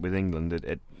championship with England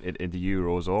at the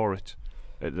Euros or at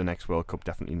the next World Cup.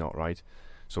 Definitely not, right?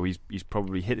 So he's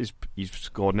probably hit his. He's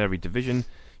scored in every division.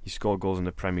 He's scored goals in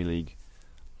the Premier League.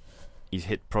 He's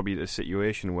hit probably the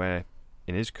situation where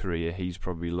in his career he's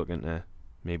probably looking to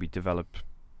maybe develop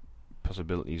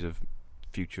possibilities of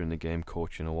future in the game,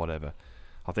 coaching or whatever.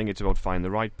 I think it's about finding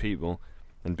the right people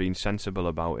and being sensible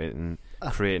about it and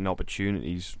creating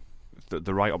opportunities,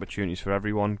 the right opportunities for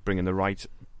everyone, bringing the right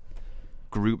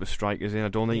group of strikers in. I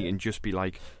don't think you can just be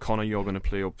like, Conor, you're going to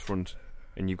play up front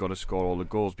and you've got to score all the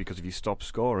goals, because if you stop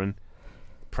scoring,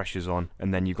 pressure's on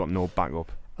and then you've got no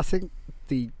backup. I think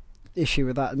the issue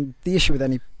with that, and the issue with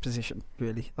any position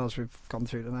really, as we've gone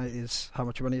through tonight, is how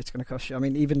much money it's going to cost you. I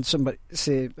mean, even somebody,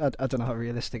 say, I don't know how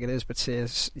realistic it is, but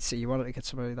say you wanted to get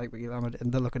somebody like Ricky Lambert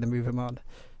and they're looking to move him on,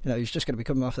 he's just going to be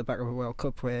coming off the back of a World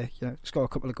Cup where, score a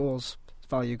couple of goals,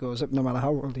 value goes up no matter how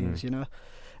old he is,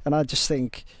 And I just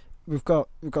think we've got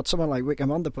someone like Wickham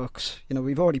on the books.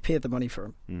 We've already paid the money for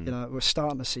him. We're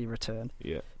starting to see return.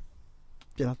 Yeah.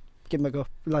 Give him a go.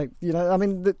 I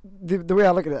mean, the way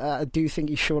I look at it, I do think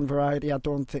he's shown variety. I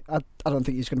don't think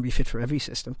he's going to be fit for every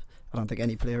system. I don't think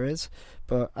any player is,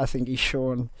 but I think he's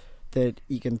shown that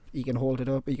he can hold it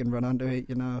up. He can run under it.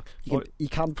 He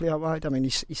can play out wide. I mean, he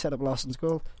set up Lawson's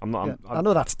goal. I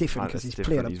know that's different because he's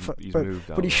playing up,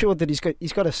 but he showed that he's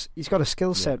got a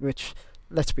skill set which,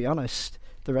 let's be honest,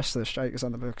 the rest of the strikers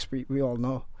on the books, we all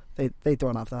know they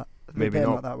don't have that. They're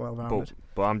not that well rounded.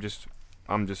 But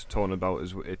I'm just talking about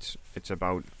it's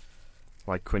about,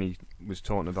 like Quinny was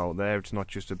talking about there. It's not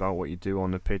just about what you do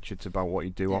on the pitch; it's about what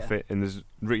you do off it. And there's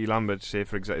Ricky Lambert, say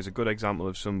for example, is a good example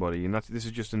of somebody. And this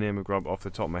is just a name of grab off the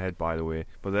top of my head, by the way.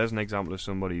 But there's an example of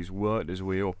somebody who's worked his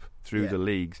way up through the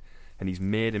leagues, and he's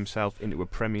made himself into a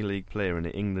Premier League player in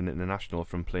the England international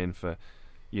from playing for,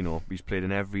 he's played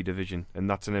in every division, and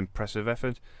that's an impressive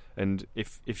effort. And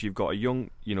if you've got a young,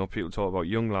 people talk about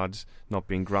young lads not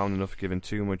being ground enough, given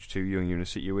too much too young, you're in a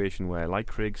situation where, like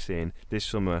Craig's saying, this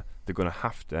summer they're going to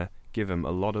have to give him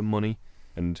a lot of money,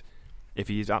 and if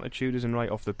his attitude isn't right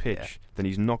off the pitch, then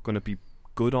he's not going to be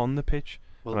good on the pitch.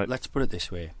 Well, let's put it this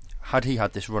way. Had he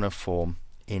had this run of form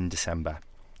in December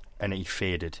and he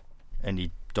faded and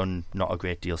he'd done not a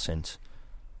great deal since,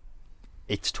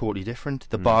 it's totally different.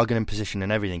 The bargaining position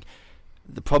and everything.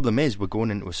 The problem is we're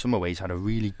going into a summer where he's had a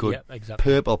really good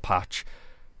purple patch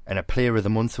and a Player of the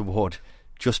Month award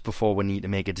just before we need to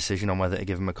make a decision on whether to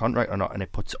give him a contract or not, and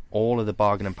it puts all of the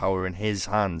bargaining power in his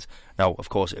hands. Now, of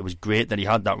course, it was great that he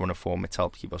had that run of form. It's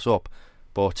helped keep us up,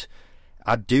 but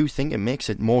I do think it makes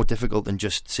it more difficult than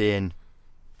just saying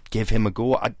give him a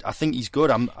go. I think he's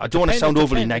good. I don't want to sound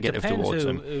overly negative towards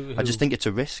him. I just think it's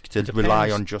a risk to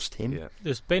rely on just him. Yeah.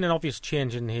 There's been an obvious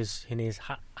change in his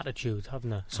attitude, haven't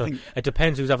there? So it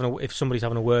depends if somebody's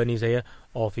having a word in his ear,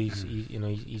 or if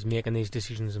he's making these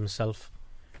decisions himself.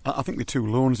 I think the two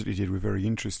loans that he did were very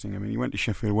interesting. I mean, he went to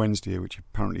Sheffield Wednesday, which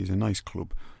apparently is a nice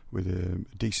club with a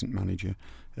decent manager,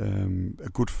 a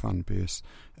good fan base,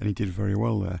 and he did very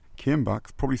well there. Came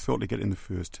back, probably thought to get in the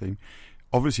first team.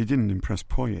 Obviously didn't impress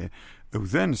Poyet, who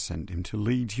then sent him to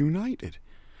Leeds United.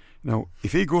 Now,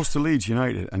 if he goes to Leeds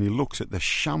United and he looks at the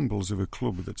shambles of a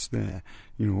club that's there,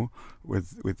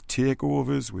 with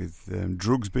takeovers, with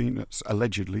drugs being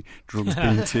allegedly drugs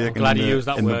being taken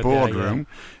in the boardroom,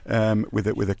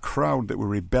 with a crowd that were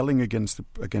rebelling against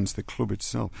the club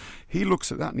itself, he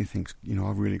looks at that and he thinks,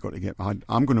 I've really got to get.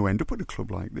 I'm going to end up at a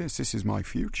club like this. This is my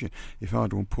future if I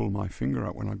don't pull my finger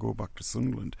out when I go back to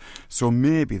Sunderland. So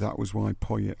maybe that was why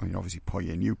Poyet. Obviously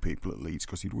Poyet knew people at Leeds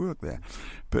because he'd worked there,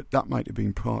 but that might have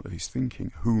been part of his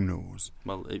thinking. Who knows?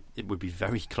 Well, it would be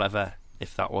very clever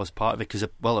if that was part of it, because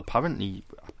apparently,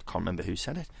 I can't remember who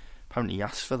said it, apparently he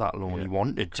asked for that loan. He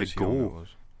wanted Chris to go.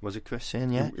 Was it Chris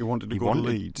saying, yeah? He wanted to go to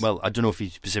Leeds. Well, I don't know if he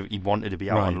specifically wanted to be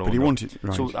out on loan. But he wanted,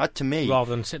 right. So that, to me, rather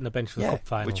than sitting the bench for the cup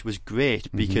final, which was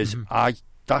great, because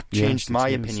that changed my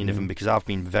opinion of him, because I've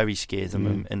been very scared of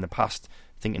him in the past,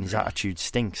 thinking his attitude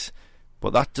stinks.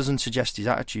 But that doesn't suggest his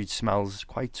attitude smells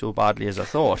quite so badly as I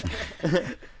thought.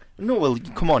 No, well,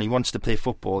 come on, he wants to play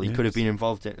football. He could have been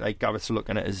involved in, like Gareth's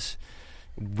looking at us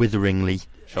witheringly,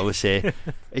 shall we say.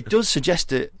 It does suggest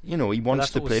that, he wants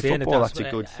to play football. That's a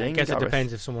good thing. I guess Gareth. It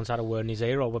depends if someone's had a word in his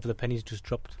ear or whether the penny's just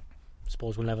dropped. I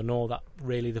suppose we'll never know that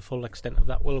really the full extent of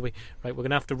that, will we? Right, we're going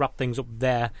to have to wrap things up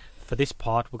there for this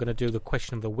part. We're going to do the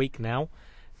question of the week now.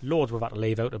 Loads we've had to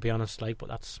leave out, to be honest, but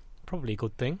that's probably a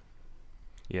good thing.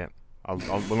 Yeah.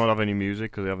 We'll not have any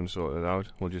music because we haven't sorted it out.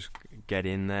 We'll just get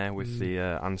in there with the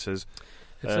answers.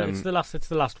 It's the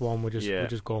last one. We're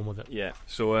just going with it. Yeah.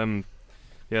 So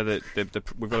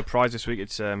we've got a prize this week.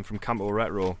 It's from Campo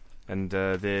Retro, and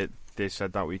they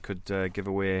said that we could give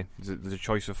away. There's a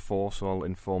choice of 4, so I'll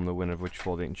inform the winner of which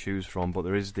 4 they can choose from. But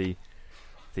there is the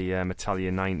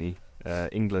Italia 90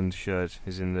 England shirt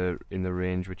is in the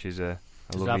range, which is a.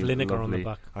 Does it have Lineker on the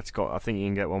back? I think you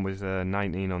can get one with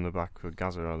 19 on the back for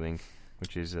Gaza, I think,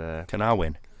 which is... Can I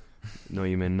win? No,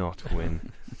 you may not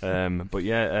win. But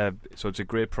so it's a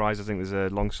great prize. I think there's a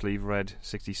long sleeve red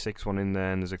 66 one in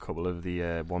there, and there's a couple of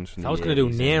the ones from the 80s. I was going to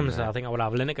do names. I think I would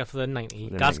have Lineker for the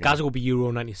 90. Gaza will be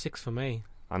Euro 96 for me.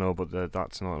 I know, but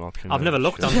that's not an option. I've never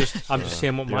looked. I'm just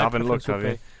saying what my... You haven't looked, have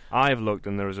you? I have looked,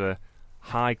 and there is a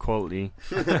high quality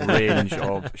range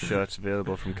of shirts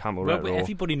available from Campo Retro.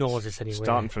 Everybody knows this anyway.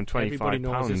 Starting from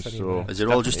 £25. So is it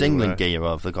all just England gear, or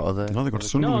have they got other? No, they've got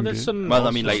Sunderland gear. Some well, I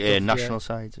mean, like national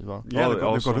sides as well. Yeah, they've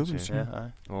got others.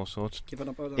 All sorts.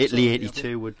 Italy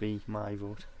 82 would be my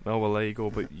vote. Oh well, there you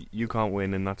go. But you can't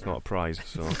win, and that's not a prize.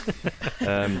 So,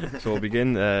 so we'll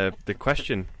begin. The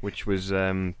question, which was,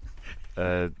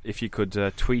 if you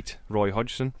could tweet Roy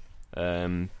Hodgson,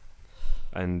 and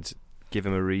give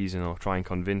him a reason or try and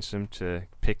convince him to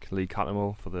pick Lee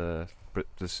Cattermole for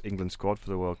this England squad for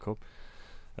the World Cup.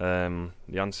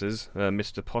 The answers,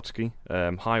 Mr. Potsky.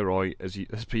 Hi Roy, as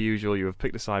per usual, you have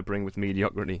picked a side bring with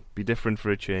mediocrity. Be different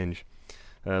for a change.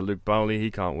 Luke Bowley,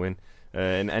 he can't win.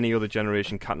 In any other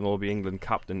generation, Cattermole will be England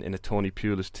captain in a Tony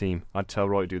Pulis team. I'd tell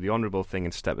Roy to do the honourable thing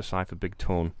and step aside for Big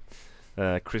Tone.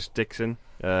 Chris Dixon,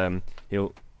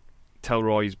 he'll tell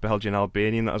Roy he's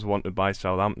Belgian-Albanian that was wanted by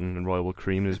Southampton, and Roy will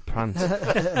cream his pants.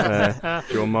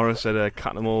 Joe Morris said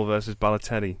Cattermole versus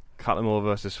Balotelli, Cattermole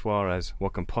versus Suarez,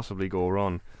 what can possibly go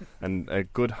wrong? And a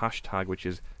good hashtag, which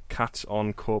is Cats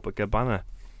on Copacabana.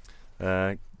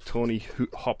 Tony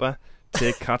Hopper,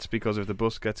 take Cats because if the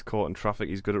bus gets caught in traffic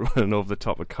he's good at running over the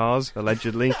top of cars,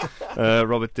 allegedly.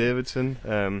 Robert Davidson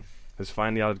has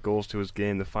finally added goals to his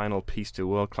game, the final piece to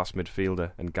world-class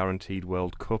midfielder and guaranteed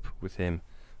World Cup with him.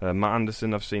 Matt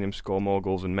Anderson, I've seen him score more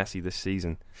goals than Messi this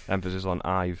season. Emphasis on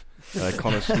Ive.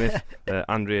 Connor Smith,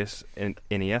 Andreas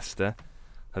Iniesta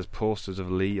has posters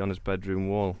of Lee on his bedroom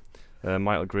wall.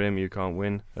 Michael Graham, you can't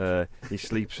win. He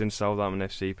sleeps in Southampton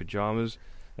FC pyjamas.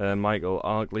 Michael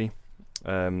Arkley,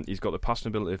 he's got the passing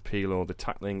ability of Pirlo, the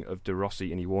tackling of De Rossi,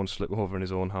 and he won't slip over in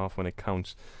his own half when it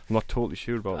counts. I'm not totally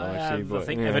sure about that, actually. But, I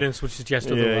think evidence would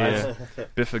suggest otherwise. Yeah.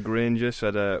 Biffa Granger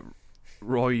said...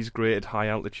 Roy's great at high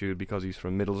altitude because he's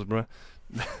from Middlesbrough.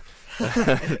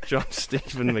 John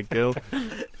Stephen McGill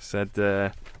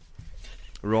said,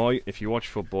 Roy, if you watch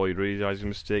football, you'd realise you're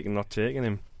mistaken not taking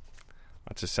him.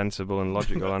 That's a sensible and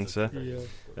logical answer.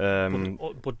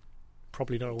 But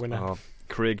probably not a winner.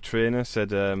 Craig Trainer said,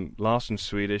 Larsen's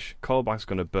Swedish, Colback's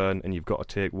going to burn and you've got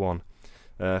to take one.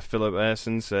 Philip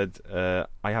Erson said,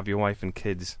 I have your wife and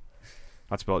kids.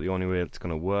 That's about the only way it's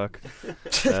going to work.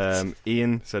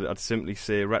 Ian said, I'd simply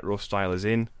say retro style is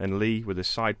in, and Lee, with his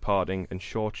side parting and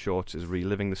short shorts, is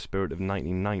reliving the spirit of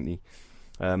 1990.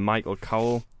 Michael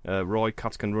Cowell, Roy,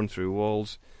 cats can run through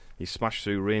walls. He smashed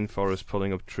through rainforests,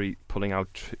 pulling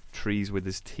out trees with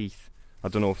his teeth. I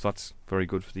don't know if that's very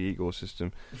good for the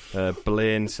ecosystem.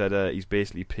 Blaine said he's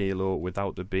basically Pirlo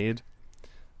without the beard.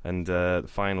 And the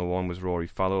final one was Rory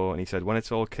Fallow, and he said, when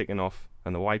it's all kicking off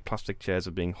and the white plastic chairs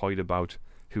are being hoyed about,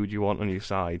 who do you want on your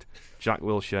side? Jack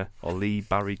Wilshere or Lee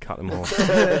Barry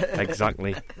Cattermore?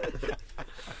 Exactly.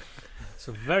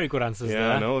 So very good answers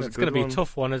there. I know, it's going to be a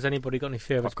tough one. Has anybody got any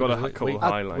favourites? I've got a couple of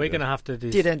highlights. We're going to have to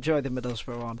do... Did enjoy the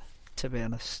Middlesbrough one, to be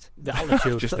honest. The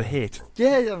altitude. Just the hate.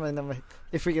 Yeah, I mean,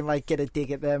 if we can get a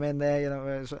dig at them in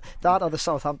there, that or the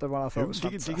Southampton one I thought was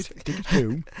fantastic. Dig at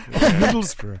who?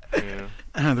 Middlesbrough.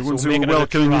 Yeah. The ones who were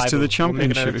welcoming us to the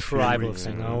Championship. We're making a tribal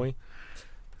thing, are we?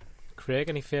 Craig,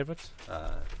 any favourites?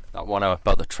 That one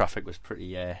about the traffic was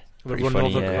pretty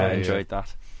funny. I enjoyed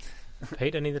that.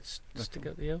 Pete, any that stick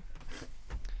out to you?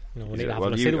 No, have you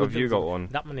got one?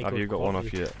 Have you got one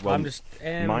off you? Well,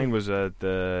 mine was I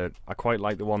quite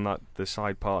like the one that the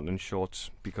side partner in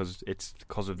shorts because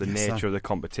of the nature of the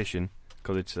competition.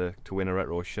 Because it's to win a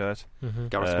retro shirt. Mm-hmm.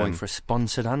 Gareth's going for a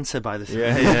sponsored answer by the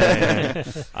yeah.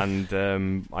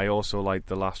 And I also liked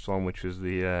the last one, which was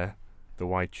the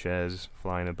white chairs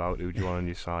flying about. Who do you want on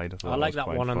your side? I like that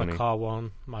one and the car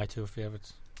one. My two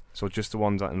favourites. So just the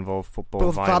ones that involve football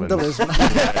both violence. Vandalism.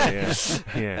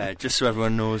 Yeah. Just so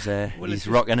everyone knows, he's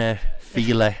rocking a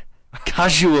Fila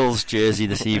Casuals jersey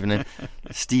this evening.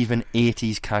 Stephen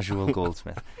 80s Casual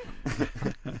Goldsmith.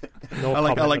 I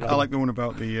like the one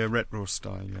about the retro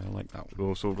style. Yeah, I like that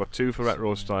one. So we've got two for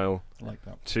retro style. I like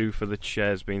that one. Two for the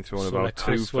chairs being thrown about.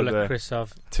 Two for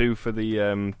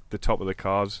the top of the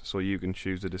cars. So you can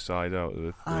choose to decide out of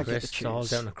the. Chris, all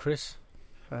down to Chris.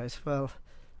 Right. Well.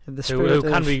 In the spirit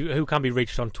who can be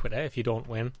reached on Twitter if you don't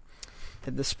win.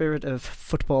 In the spirit of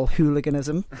football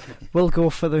hooliganism, we'll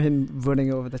go for him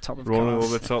running over the top of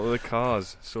the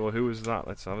cars. So who was that?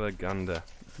 Let's have a gander.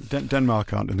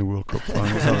 Denmark aren't in the World Cup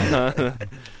finals.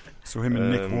 So him and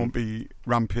Nick won't be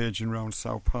rampaging around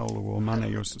Sao Paulo or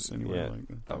Manaus anywhere like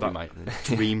that. That would be my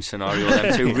dream scenario.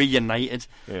 Them two reunited.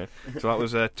 Yeah. So that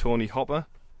was Tony Hopper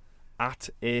at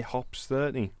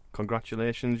AHops30.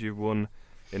 Congratulations, you've won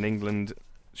an England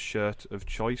shirt of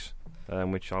choice,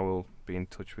 which I will be in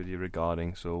touch with you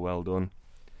regarding, so well done.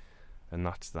 And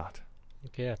that's that.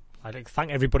 Okay, I'd like to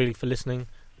thank everybody for listening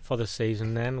for the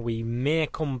season. Then we may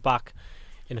come back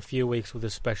in a few weeks with a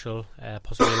special,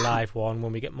 possibly a live one.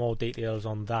 When we get more details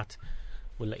on that,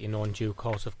 we'll let you know in due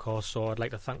course, of course. So I'd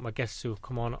like to thank my guests who have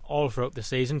come on all throughout the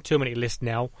season. Too many to list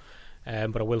now,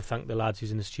 but I will thank the lads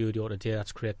who's in the studio today.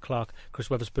 That's Craig Clark, Chris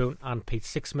Weatherspoon and Pete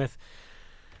Sixsmith.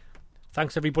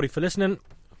 Thanks everybody for listening.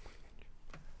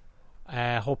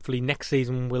 Hopefully next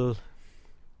season will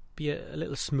be a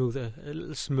little smoother,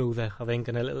 I think,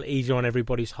 and a little easier on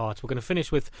everybody's hearts. We're going to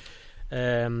finish with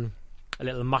a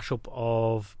little mashup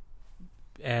of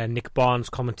Nick Barnes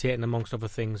commentating, amongst other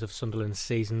things, of Sunderland's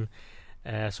season.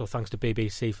 So thanks to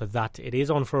BBC for that. It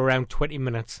is on for around 20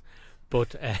 minutes.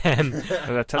 But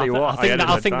I tell you what,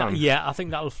 I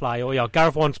think that'll fly. Oh yeah,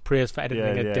 Gareth wants praise for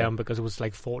editing it down because it was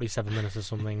like 47 minutes or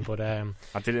something. But I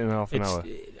did it in half an hour.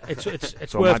 It's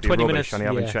so worth it 20 minutes. And I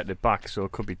haven't checked it back, so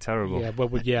it could be terrible.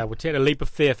 Yeah, we're taking a leap of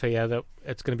faith here that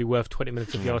it's going to be worth 20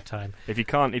 minutes of your time. If you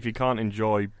can't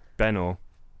enjoy Benno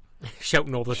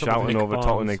shouting over the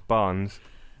top of Nick Barnes,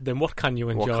 then what can you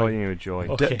enjoy? What can you enjoy?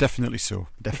 Okay. Definitely so.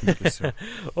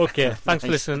 Okay, thanks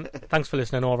for listening. Thanks for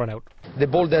listening. Over and out. The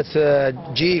ball that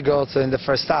G got in the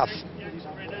first half.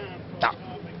 No,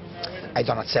 I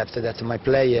don't accept that my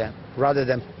player, rather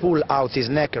than pull out his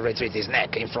neck, retreat his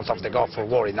neck in front of the goal for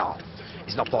worry. No,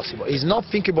 it's not possible. He's not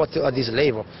thinking about at this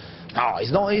level. No,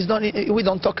 it's not. We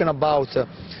don't talking about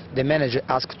the manager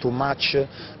ask too much.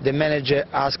 The manager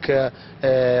ask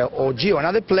OG or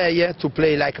another player to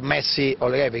play like Messi or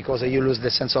like, because you lose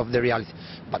the sense of the reality.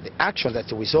 But the action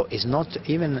that we saw is not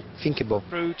even thinkable.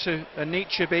 Through to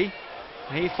Anichebe.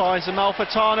 He finds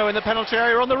Amalfitano in the penalty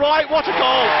area on the right. What a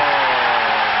goal!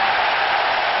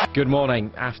 Good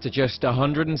morning. After just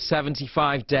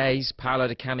 175 days, Paolo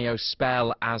Di Canio's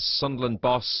spell as Sunderland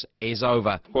boss is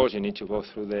over. Of course, you need to go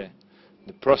through the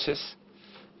process.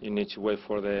 You need to wait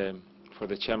for the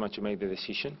chairman to make the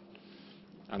decision,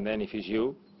 and then if it's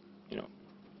you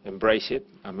embrace it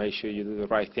and make sure you do the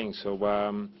right thing. So,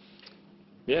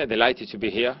 yeah, delighted to be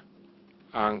here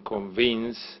and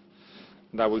convinced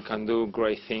that we can do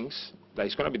great things. That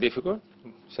it's going to be difficult.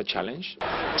 It's a challenge.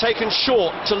 Taken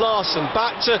short to Larson,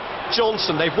 back to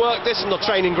Johnson. They've worked this on the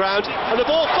training ground, and the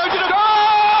ball floated a goal!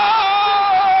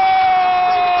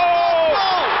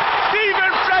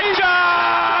 Stephen Fletcher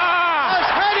has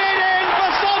headed in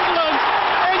for Sunderland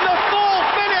in the 4th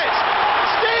minute.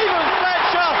 Stephen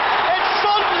Fletcher, it's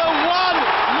Sunderland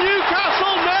 1,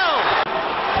 Newcastle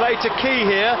 0. Play to Key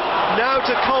here, now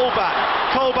to Colback.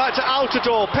 Colback to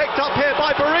Altidore, picked up here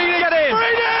by Barini. Get in!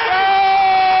 Barini!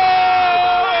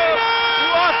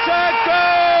 What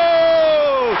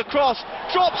cross,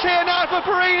 drops here now for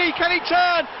Perini, can he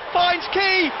turn? Finds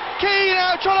Key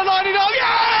now trying to line it up,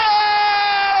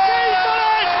 yeah! He's done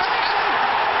it!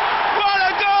 What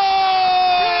a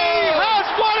goal! He has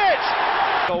won it!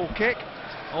 Goal kick,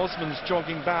 Osman's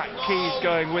jogging back, Key's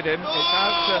going with him, it's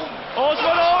out to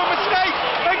Osman, mistake,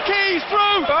 and Key's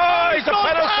through! Oh, it's a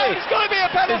penalty! It's got to be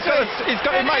a penalty! He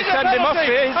might send him off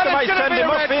here,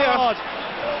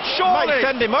 Surely, might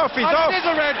send him off, he's off. It is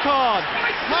a red card.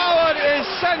 Howard is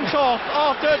sent off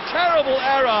after a terrible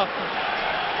error.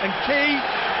 And Key,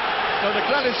 the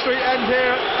Gladys Street end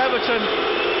here, Everton,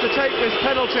 to take this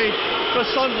penalty for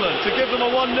Sunderland, to give them a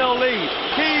 1-0 lead.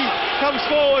 Key comes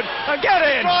forward and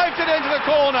drives it into the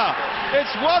corner.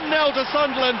 It's 1-0 to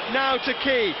Sunderland, now to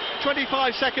Key.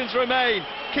 25 seconds remain.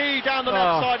 Key down the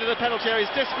left side of the penalty area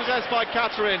is dispossessed by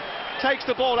Catherine. Takes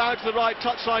the ball out to the right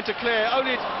touchline to clear,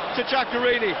 only to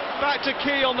Giaccherini, back to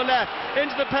Key on the left,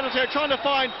 into the penalty area, trying to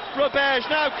find Roberge,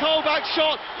 now Colback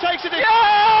shot, takes it in.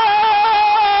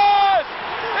 Yes!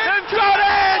 It's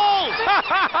 2-all! It's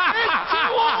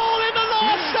 2-all in the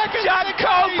last second. Jack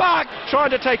Colback trying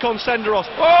to take on Senderos.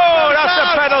 Oh, that's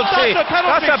a penalty!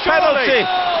 That's a penalty!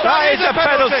 That is a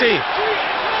penalty!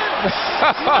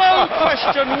 No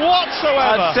question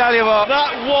whatsoever. I tell you what,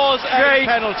 that was a great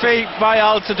penalty. feat by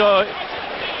Altidore.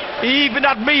 He even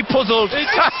had me puzzled. He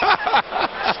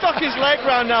stuck his leg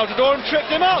round Altidore and tripped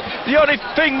him up. The only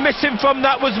thing missing from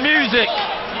that was music.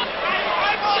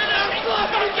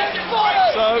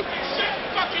 So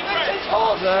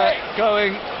they're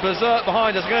going berserk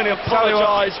behind us. I can only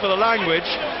apologise for the language,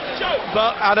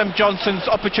 but Adam Johnson's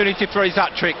opportunity for his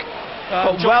hat-trick.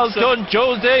 But well done,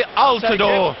 Jose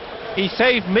Altidore. He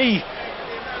saved me.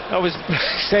 I was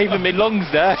saving me lungs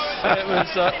there. It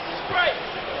was,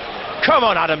 come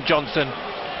on, Adam Johnson.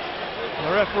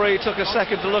 The referee took a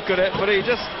second to look at it, but he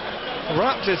just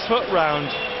wrapped his foot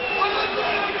round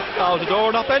Altidore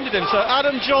and upended him. So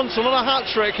Adam Johnson on a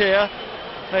hat-trick here.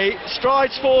 He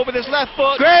strides forward with his left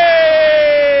foot.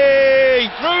 Great!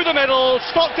 Through the middle.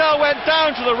 Stockdale went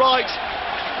down to the right.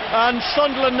 And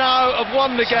Sunderland now have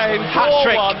won the game.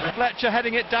 Hat-trick. 4-1. Fletcher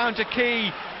heading it down to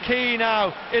Key. Key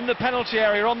now in the penalty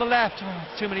area on the left.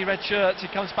 Too many red shirts. He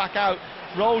comes back out.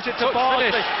 Rolls it to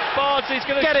Bardsley. Bardsley's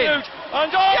going to shoot. And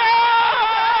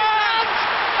yes!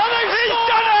 And he's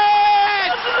done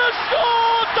it! He's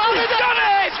scored! He's done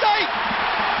it!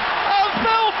 And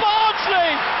Phil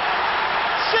Bardsley,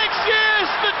 6 years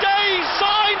the day he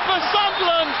signed for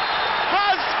Sunderland,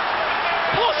 has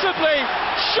possibly,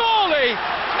 surely,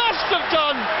 must have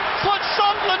done, put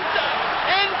Sunderland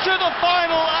into the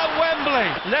final at Wembley.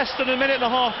 Less than a minute and a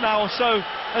half now or so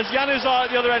as Januzaj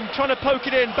at the other end trying to poke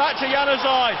it in, back to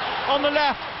Januzaj on the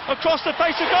left, across the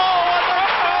face of goal.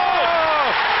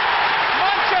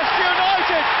 Manchester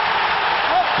United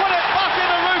have put it back in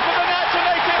the roof of the net to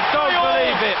make it 3-all. Don't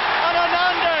believe it. And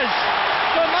Hernandez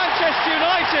for Manchester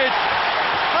United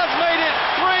has made it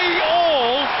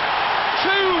 3-all,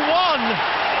 2-1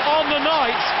 on the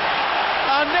night.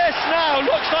 And this now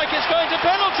looks like it's going to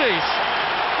penalties.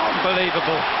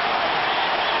 Unbelievable.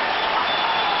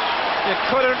 You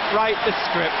couldn't write the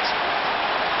script.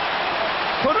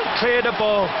 Couldn't clear the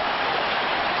ball.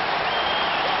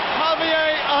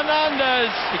 Javier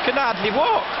Hernandez. He can hardly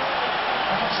walk.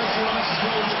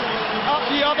 Up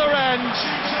the other end.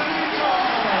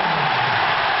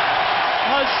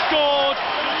 Has scored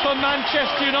for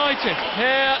Manchester United.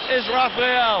 Here is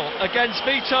Raphael against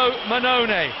Vito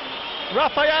Mannone.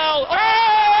 Raphael.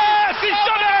 Yes, he's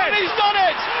done it! He's done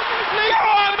it! Go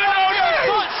on, Mannone!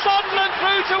 Put Sunderland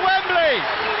through to Wembley.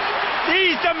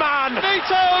 He's the man.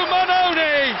 Vito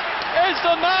Mannone is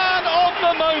the man of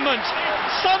the moment.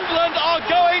 Sunderland are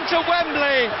going to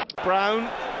Wembley. Brown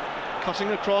cutting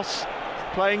across,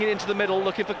 playing it into the middle,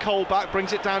 looking for Colback,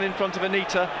 brings it down in front of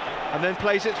Anita, and then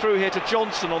plays it through here to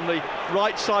Johnson on the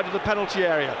right side of the penalty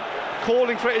area.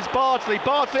 Calling for it is Bardsley.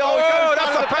 Bardsley, oh, he goes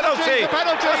that's down a penalty.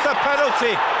 That's a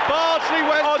penalty. Bardsley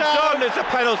went down. It's a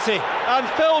penalty. And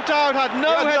Phil Dowd had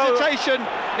no hesitation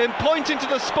in pointing to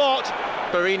the spot.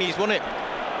 Barini's won it.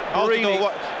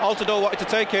 Altidore wanted to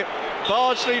take it.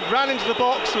 Bardsley ran into the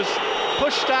box, was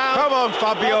pushed down. Come on,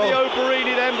 Fabio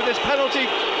Barini then with this penalty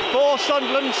for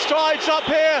Sunderland. Strides up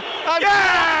here. And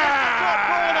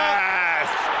yes!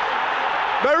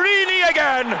 Barini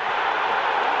again.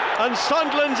 And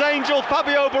Sunderland's angel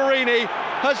Fabio Barini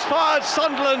has fired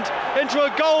Sunderland into a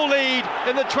goal lead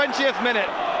in the 20th minute.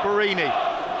 Barini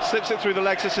slips it through the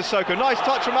legs of Sissoko. Nice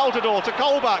touch from Altidore to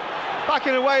Colback.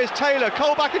 Backing away is Taylor.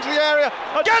 Colback into the area.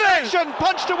 Get in!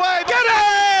 Punched away. Get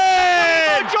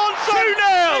in! Johnson.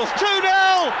 2-0. It's 2-0.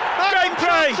 Adam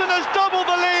Johnson has doubled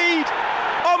the lead.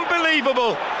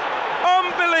 Unbelievable.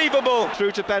 Unbelievable.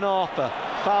 Through to Ben Arthur.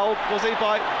 Fouled, was he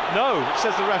by... No,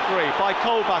 says the referee, by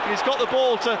Colback. And he's got the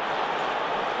ball to...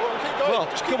 Well,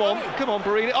 come on,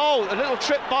 Barini. Oh, a little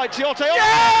trip by Tiote. Oh,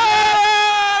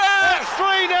 yeah! It's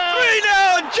 3-0.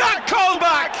 3-0, Jack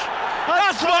Colback.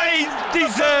 That's what he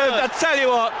deserved, I tell you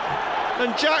what.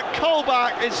 And Jack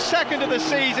Colback is second of the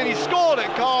season. He scored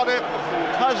at Cardiff,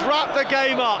 has wrapped the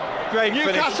game up. Great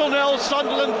Newcastle 0,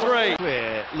 Sunderland 3.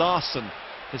 Here, Larson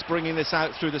is bringing this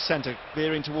out through the centre,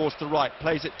 veering towards the right,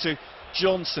 plays it to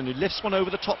Johnson, who lifts one over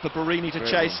the top for Barini to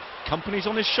chase. Company's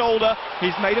on his shoulder.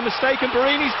 He's made a mistake and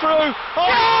Barini's through. Oh!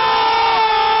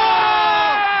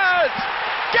 Yes!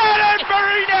 Get it,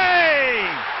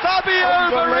 Barini! Fabio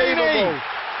Barini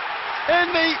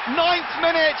in the 9th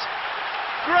minute.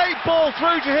 Great ball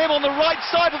through to him on the right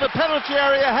side of the penalty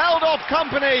area, held off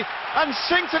Company and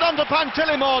sinks it under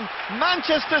Pantilimon.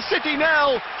 Manchester City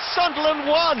 0, Sunderland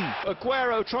 1.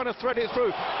 Aguero trying to thread it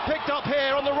through, picked up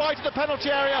here on the right of the penalty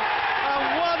area,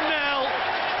 and 1-0.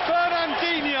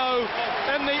 Fernandinho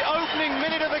in the opening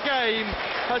minute of the game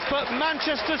has put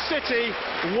Manchester City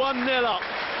 1-0 up.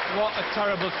 What a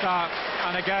terrible start,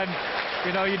 and again,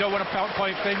 you know, you don't want to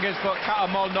point fingers, but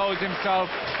Catamol knows himself.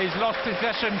 He's lost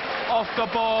possession off the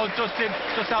ball just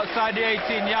outside the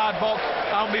 18-yard box,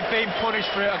 and we've been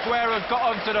punished for it. Aguero's got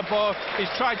onto the ball.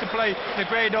 He's tried to play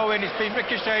Negredo in. It's been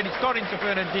ricocheted. It's got into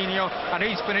Fernandinho, and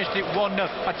he's finished it 1-0.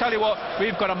 I tell you what,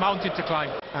 we've got a mountain to climb.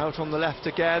 Out on the left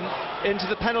again, into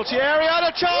the penalty area, and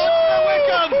a chance for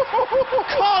Wickham!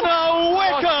 Connor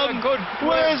Wickham,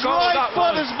 with his right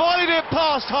foot has volleyed it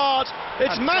past Hart.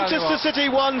 It's Manchester City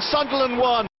 1, Sunderland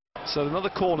 1. So another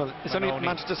corner, it's only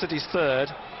Manchester City's third,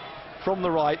 from the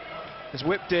right, is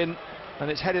whipped in, and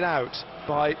it's headed out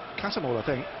by Catamol, I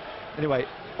think. Anyway,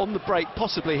 on the break,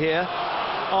 possibly here,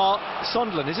 are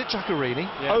Sunderland. Is it Giacorini?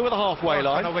 Yeah. Over the halfway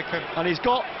line. And he's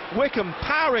got Wickham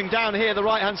powering down here, the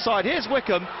right-hand side. Here's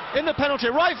Wickham in the penalty,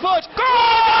 right foot. Goal!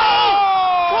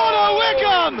 Connor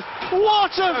Wickham!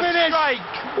 What a finish!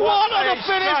 What a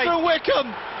finish for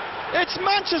Wickham! It's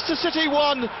Manchester City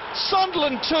 1,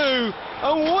 Sunderland 2,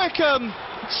 and Wickham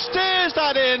steers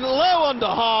that in low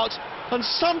under Hart, and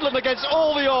Sunderland, against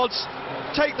all the odds,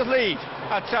 take the lead.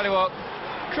 I tell you what,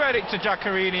 credit to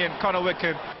Giacorini and Connor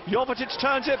Wickham. Jovetic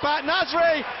turns it back,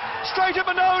 Nasri, straight at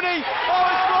Benoni, oh,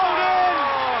 it's rolled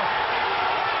in!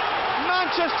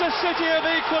 Manchester City have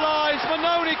equalised,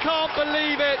 Benoni can't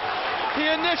believe it. He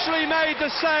initially made the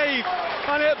save,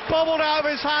 and it bobbled out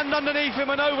of his hand underneath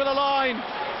him and over the line.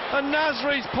 And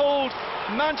Nasri's pulled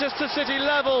Manchester City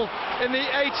level in the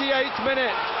 88th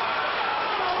minute.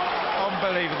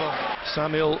 Unbelievable.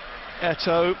 Samuel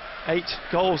Eto'o, 8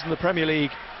 goals in the Premier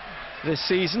League this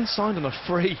season, signed on a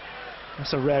free.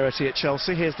 That's a rarity at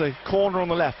Chelsea. Here's the corner on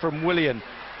the left from Willian.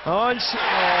 And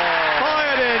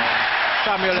fired in,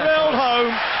 Samuel drilled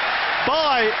home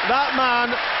by that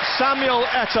man, Samuel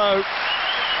Eto'o,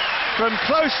 from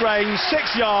close range,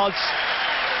 6 yards.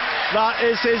 That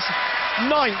is his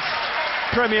 9th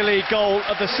Premier League goal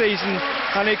of the season,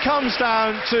 and he comes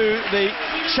down to the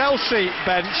Chelsea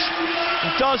bench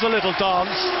and does a little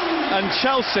dance, and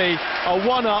Chelsea are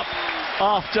 1 up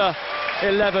after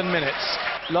 11 minutes.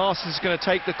 Larson's going to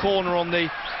take the corner on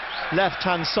the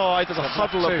left-hand side. There's a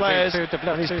huddle of players,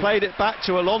 and he's played it back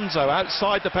to Alonso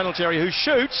outside the penalty area, who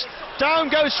shoots. Down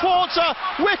goes Schwarzer.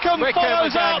 Wickham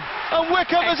follows up, and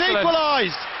Wickham has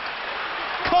equalised.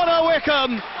 Connor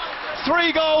Wickham,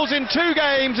 3 goals in 2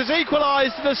 games, has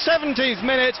equalised in the 17th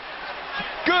minute.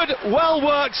 Good,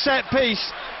 well-worked set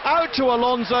piece out to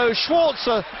Alonso.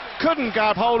 Schwarzer couldn't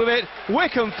grab hold of it.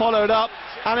 Wickham followed up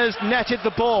and has netted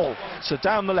the ball. So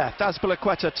down the left,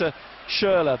 Azpilicueta to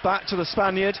Schürrle, back to the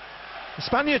Spaniard. The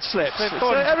Spaniard slips.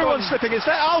 Everyone's slipping. It's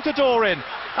there. Altidore in.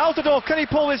 Altidore, can he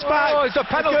pull this back? Oh, it's a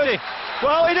penalty.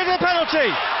 Well, it is a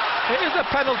penalty. It is a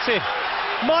penalty.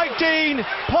 Mike Dean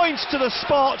points to the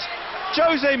spot.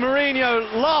 Jose Mourinho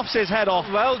laughs his head off.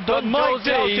 Well done, but Mike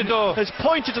Dean Altidore has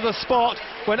pointed to the spot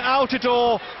when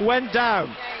Altidore went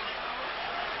down.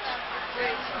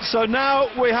 So now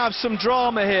we have some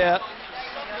drama here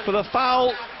for the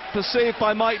foul perceived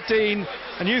by Mike Dean,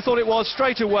 and you thought it was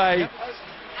straight away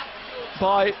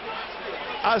by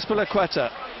Azpilicueta.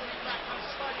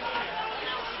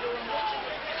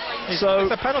 So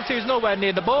it's a penalty. He's nowhere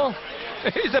near the ball.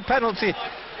 It's a penalty.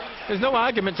 There's no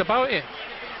arguments about it.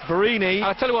 Barini.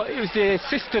 I'll tell you what, it was the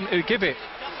assistant who gave it.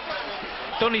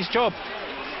 Done his job.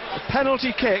 A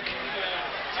penalty kick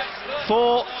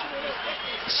for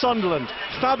Sunderland.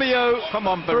 Fabio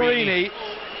Barini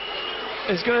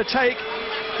is going to take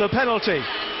the penalty.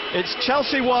 It's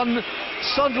Chelsea 1,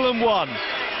 Sunderland 1.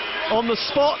 on the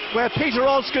spot where Peter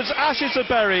Osgood's ashes are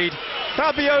buried.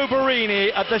 Fabio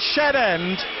Borini at the shed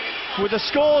end with the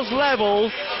scores level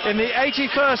in the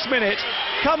 81st minute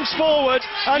comes forward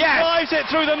and drives it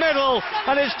through the middle,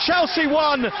 and it's Chelsea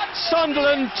 1,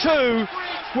 Sunderland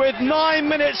 2 with 9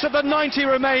 minutes of the 90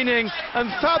 remaining,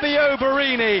 and Fabio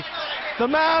Borini, the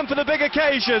man for the big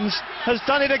occasions, has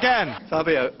done it again.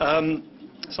 Fabio,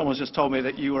 someone's just told me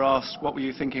that you were asked what were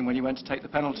you thinking when you went to take the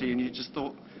penalty, and you just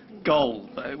thought goal.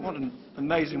 What an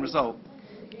amazing result.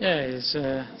 Yeah, it's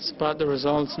about the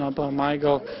results, not about my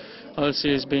goal.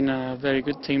 Obviously it's been a very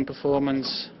good team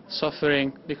performance,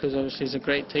 suffering because obviously it's a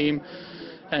great team,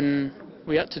 and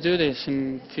we had to do this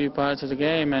in a few parts of the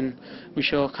game, and we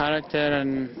show character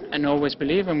and always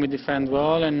believe, and we defend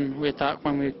well and we attack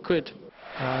when we could.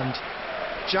 And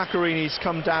Giacarini's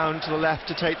come down to the left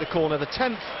to take the corner, the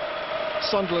 10th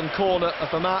Sunderland corner of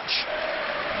the match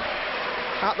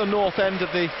at the north end of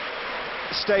the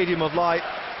Stadium of Light.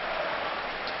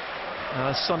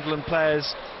 Sunderland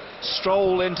players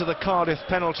stroll into the Cardiff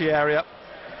penalty area.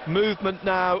 Movement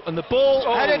now, and the ball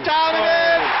headed down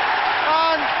again,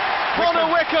 and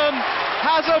Connor Wickham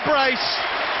has a brace.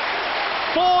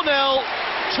 4-0,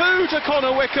 2 to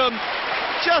Connor Wickham,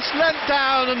 just leant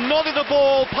down and nodded the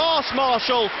ball past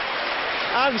Marshall,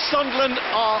 and Sunderland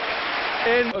are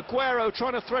in. Aguero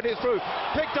trying to thread it through,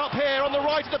 picked up here on the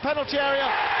right of the penalty area,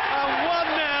 and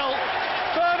 1-0.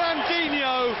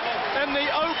 Fernandinho in the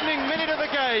opening minute of the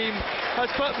game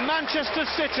has put Manchester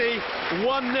City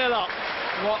 1-0 up.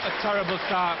 What a terrible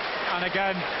start, and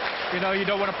again, you know, you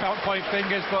don't want to point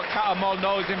fingers, but Catamol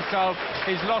knows himself.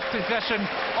 He's lost possession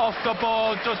off the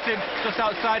ball just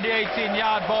outside the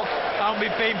 18-yard box, and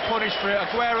we've been punished for it.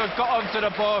 Aguero's got onto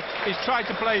the ball, he's tried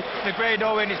to play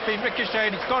Negredo in, it's been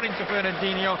ricocheted, it's got into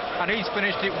Fernandinho, and he's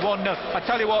finished it 1-0. I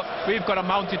tell you what, we've got a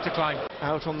mountain to climb.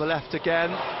 Out on the left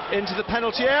again, into the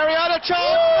penalty area, and a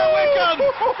chance for Wickham!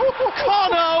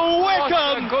 Connor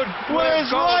Wickham with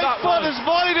his right foot has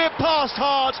volleyed it past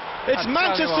Hart. It's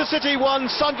Manchester City 1,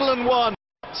 Sunderland 1.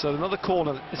 So another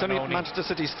corner, it's only Manchester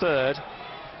City's third,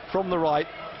 from the right,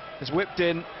 is whipped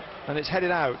in, and it's headed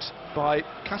out by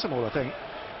Catamol, I think.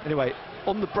 Anyway,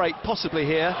 on the break possibly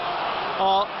here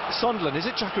are Sunderland. Is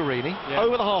it Giacarini? Yeah.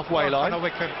 Over the halfway line,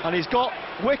 and he's got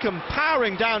Wickham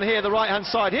powering down here the right hand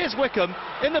side. Here's Wickham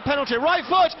in the penalty, right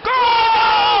foot, goal!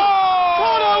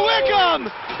 Connor Wickham!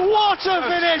 What a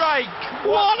finish! Strike.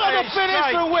 What a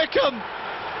finish from Wickham!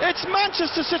 It's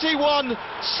Manchester City 1,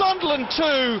 Sunderland 2,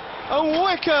 and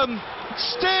Wickham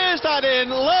steers that in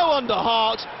low under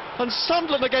Hart, and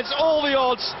Sunderland, against all the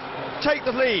odds, take the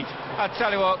lead. I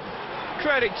tell you what,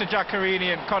 credit to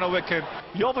Giacarini and Connor Wickham.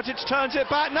 Jovetic turns it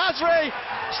back, Nasri,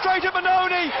 straight at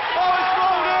Manoni, it's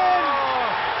rolled in!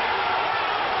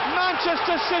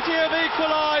 Manchester City have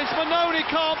equalised, Manoni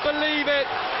can't believe it.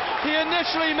 He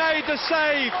initially made the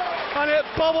save, and it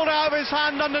bobbled out of his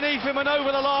hand underneath him and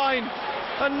over the line.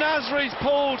 And Nasri's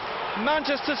pulled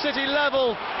Manchester City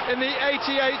level in the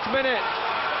 88th minute.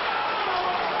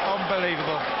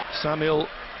 Unbelievable. Samuel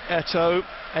Eto'o,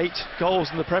 8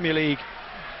 goals in the Premier League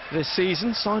this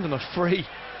season, signed on a free.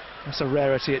 That's a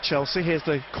rarity at Chelsea. Here's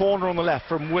the corner on the left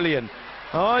from Willian.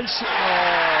 Fired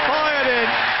in,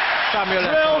 Samuel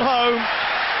drilled home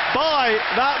by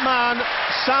that man,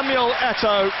 Samuel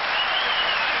Eto'o,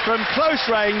 from close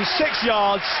range, 6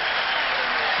 yards.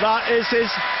 That is his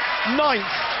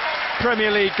 9th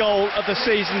Premier League goal of the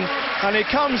season, and he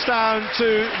comes down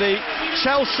to the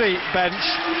Chelsea bench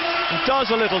and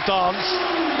does a little dance,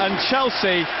 and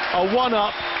Chelsea are 1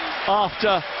 up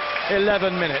after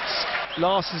 11 minutes.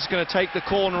 Larson's going to take the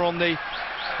corner on the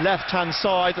left-hand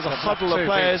side. There's a huddle of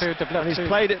players, and he's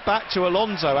played it back to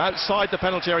Alonso outside the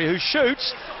penalty area, who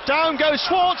shoots. Down goes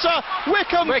Schwarzer.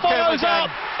 Wickham follows up,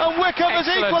 and Wickham has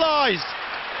equalised.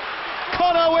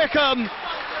 Connor Wickham,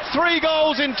 3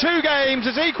 goals in 2 games,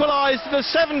 has equalised in the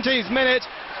 17th minute.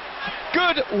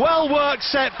 Good, well-worked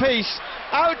set piece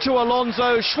out to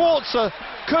Alonso. Schwarzer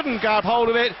couldn't grab hold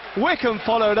of it. Wickham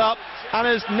followed up and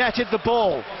has netted the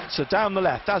ball. So down the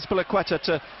left, Azpilicueta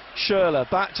to Schürrle,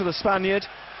 back to the Spaniard.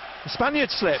 The Spaniard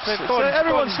slips.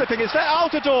 Everyone's slipping. It's there.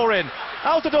 Altidore in.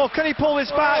 Altidore, can he pull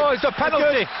this back? Oh, it's a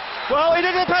penalty. Well, it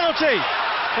is a penalty.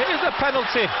 It is a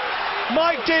penalty.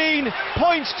 Mike Dean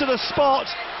points to the spot.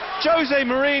 Jose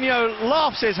Mourinho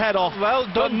laughs his head off. Well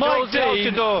done, Mike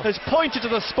Dean Altidore has pointed to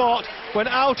the spot when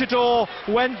Altidore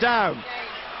went down.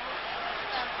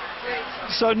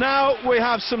 So now we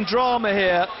have some drama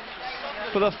here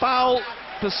for the foul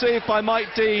perceived by Mike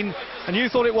Dean, and you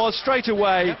thought it was straight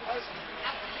away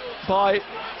by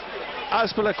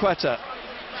Azpilicueta.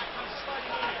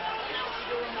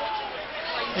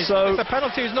 So the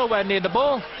penalty is nowhere near the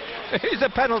ball. It's a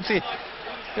penalty.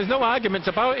 There's no arguments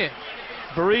about it.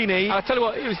 Barini. I'll tell you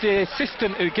what, it was the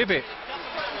assistant who gave it.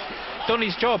 Done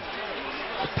his job.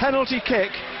 A penalty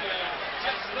kick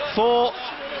for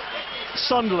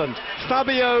Sunderland.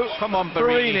 Fabio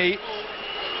Barini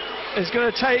is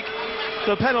going to take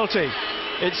the penalty.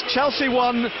 It's Chelsea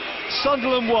 1,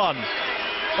 Sunderland 1.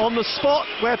 On the spot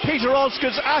where Peter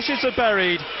Oscar's ashes are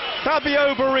buried,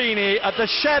 Fabio Barini at the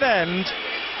shed end,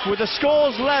 with the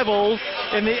scores level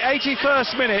in the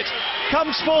 81st minute,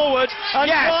 comes forward and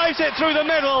drives it through the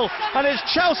middle, and it's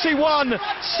Chelsea 1,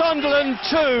 Sunderland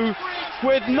 2,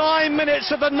 with 9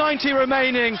 minutes of the 90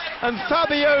 remaining, and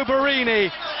Fabio Barini,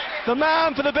 the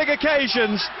man for the big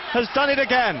occasions, has done it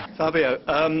again. Fabio,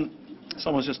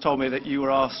 someone's just told me that you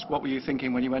were asked what were you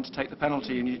thinking when you went to take the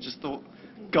penalty, and you just thought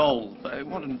goal.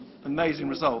 What an amazing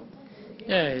result.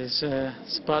 Yeah, it's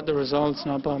about the results,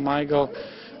 not about my goal.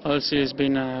 Obviously, it's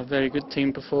been a very good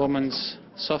team performance,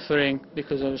 suffering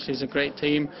because obviously it's a great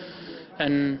team,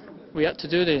 and we had to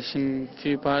do this in a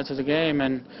few parts of the game,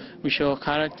 and we show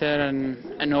character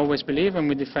and always believe, and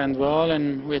we defend well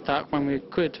and we attack when we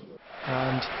could.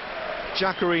 And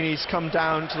Giaccarini's come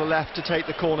down to the left to take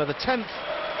the corner, the 10th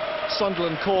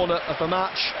Sunderland corner of the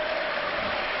match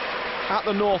at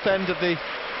the north end of the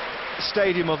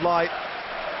Stadium of Light.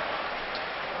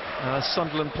 As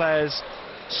Sunderland players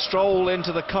stroll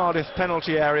into the Cardiff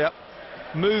penalty area.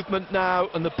 Movement now,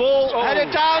 and the ball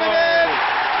headed down and in,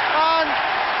 and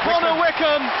Connor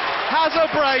Wickham has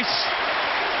a brace.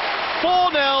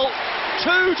 4-0,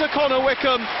 2 to Connor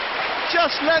Wickham,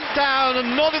 just leant down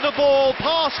and nodded the ball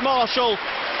past Marshall,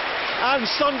 and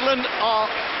Sunderland are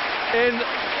in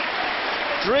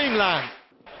dreamland.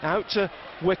 Out to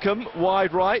Wickham,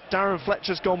 wide right, Darren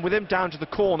Fletcher's gone with him, down to the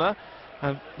corner,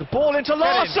 and the ball into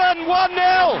Larsson,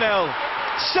 1-0!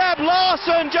 Seb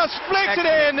Larsson just flicks it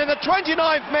in the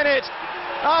 29th minute,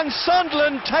 and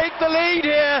Sunderland take the lead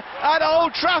here at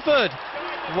Old Trafford.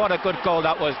 What a good goal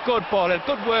that was. Good ball and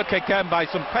good work again by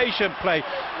some patient play.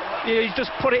 He's just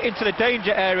put it into the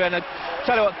danger area, and I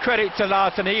tell you what, credit to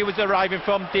Larsson. He was arriving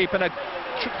from deep, and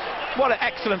what an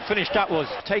excellent finish that was.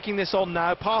 Taking this on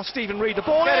now, past Stephen Reid, the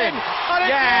ball in, and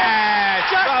yes!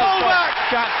 Jack Colback!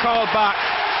 Jack Colback.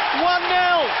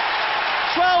 1-0,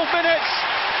 12 minutes.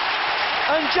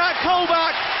 And Jack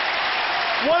Colback,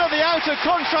 one of the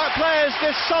out-of-contract players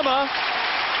this summer,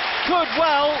 could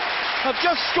well have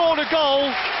just scored a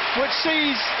goal which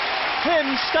sees him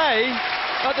stay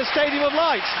at the Stadium of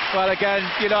Light. Well, again,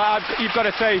 you've got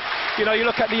to say, you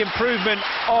look at the improvement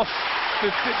of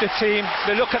the team,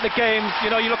 they look at the games, you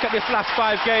look at this last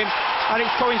 5 games, and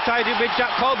it's coincided with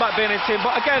Jack Colback being in the team.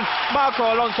 But again, Marco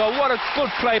Alonso, what a good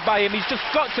play by him. He's just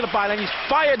got to the byline, he's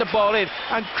fired the ball in,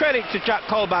 and credit to Jack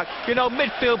Colback.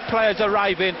 Midfield players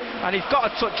arriving, and he's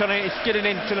got a touch on it, it's getting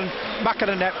into the back of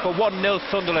the net for 1-0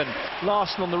 Sunderland.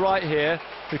 Larsson on the right here,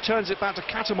 who turns it back to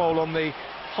Catamol on the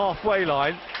halfway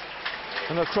line,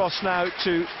 and across now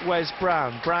to Wes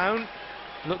Brown. Brown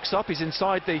looks up, he's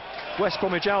inside the West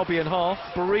Bromwich Albion half.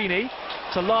 Barini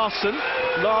to Larsson.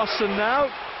 Larsson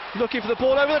now looking for the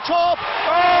ball over the top.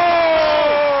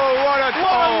 Oh, what a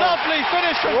lovely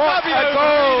finish from Fabio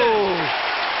Barini.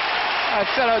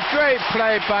 That's a great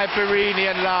play by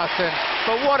Barini and Larsson,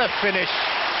 but what a finish.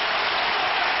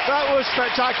 That was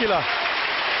spectacular.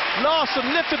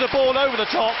 Larsson lifted the ball over the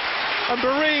top, and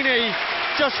Barini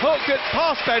just hooked it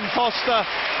past Ben Foster,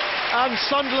 and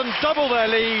Sunderland double their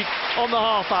lead on the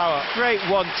half hour. Great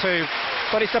 1-2,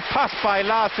 but it's a pass by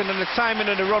Larsson and the timing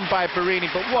and the run by Barini,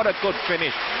 but what a good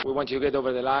finish. We want to get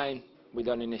over the line. We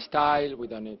done it in style, we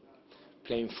done it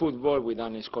playing football, we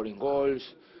done it scoring goals,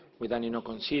 we done it not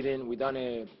conceding, we done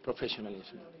it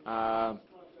professionalism.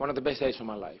 One of the best days of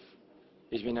my life.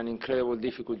 It's been an incredible,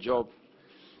 difficult job.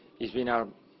 It's been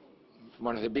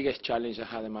one of the biggest challenges I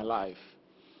had in my life.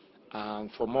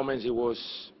 And for moments it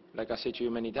was, like I said to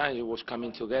you many times, it was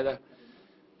coming together,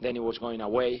 then it was going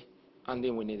away, and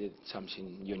then we needed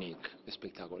something unique,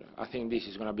 spectacular. I think this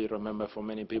is going to be remembered for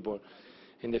many people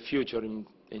in the future.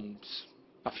 In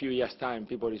a few years' time,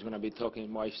 people is going to be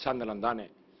talking, well, if Sunderland done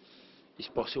it, it's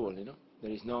possible,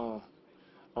 There is no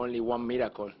only one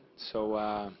miracle.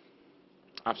 So,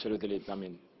 absolutely,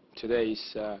 today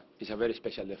is a very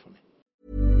special day for me.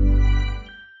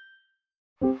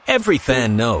 Every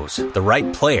fan knows the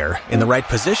right player in the right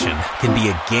position can be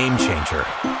a game changer.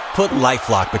 Put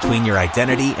LifeLock between your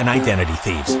identity and identity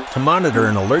thieves to monitor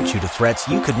and alert you to threats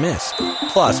you could miss.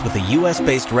 Plus, with a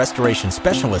U.S.-based restoration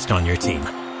specialist on your team,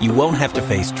 you won't have to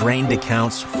face drained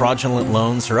accounts, fraudulent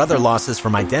loans, or other losses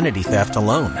from identity theft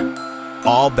alone.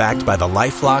 All backed by the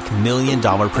LifeLock $1 Million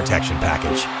Protection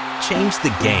Package. Change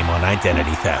the game on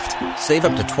identity theft. Save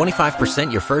up to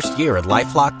 25% your first year at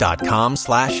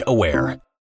LifeLock.com/aware.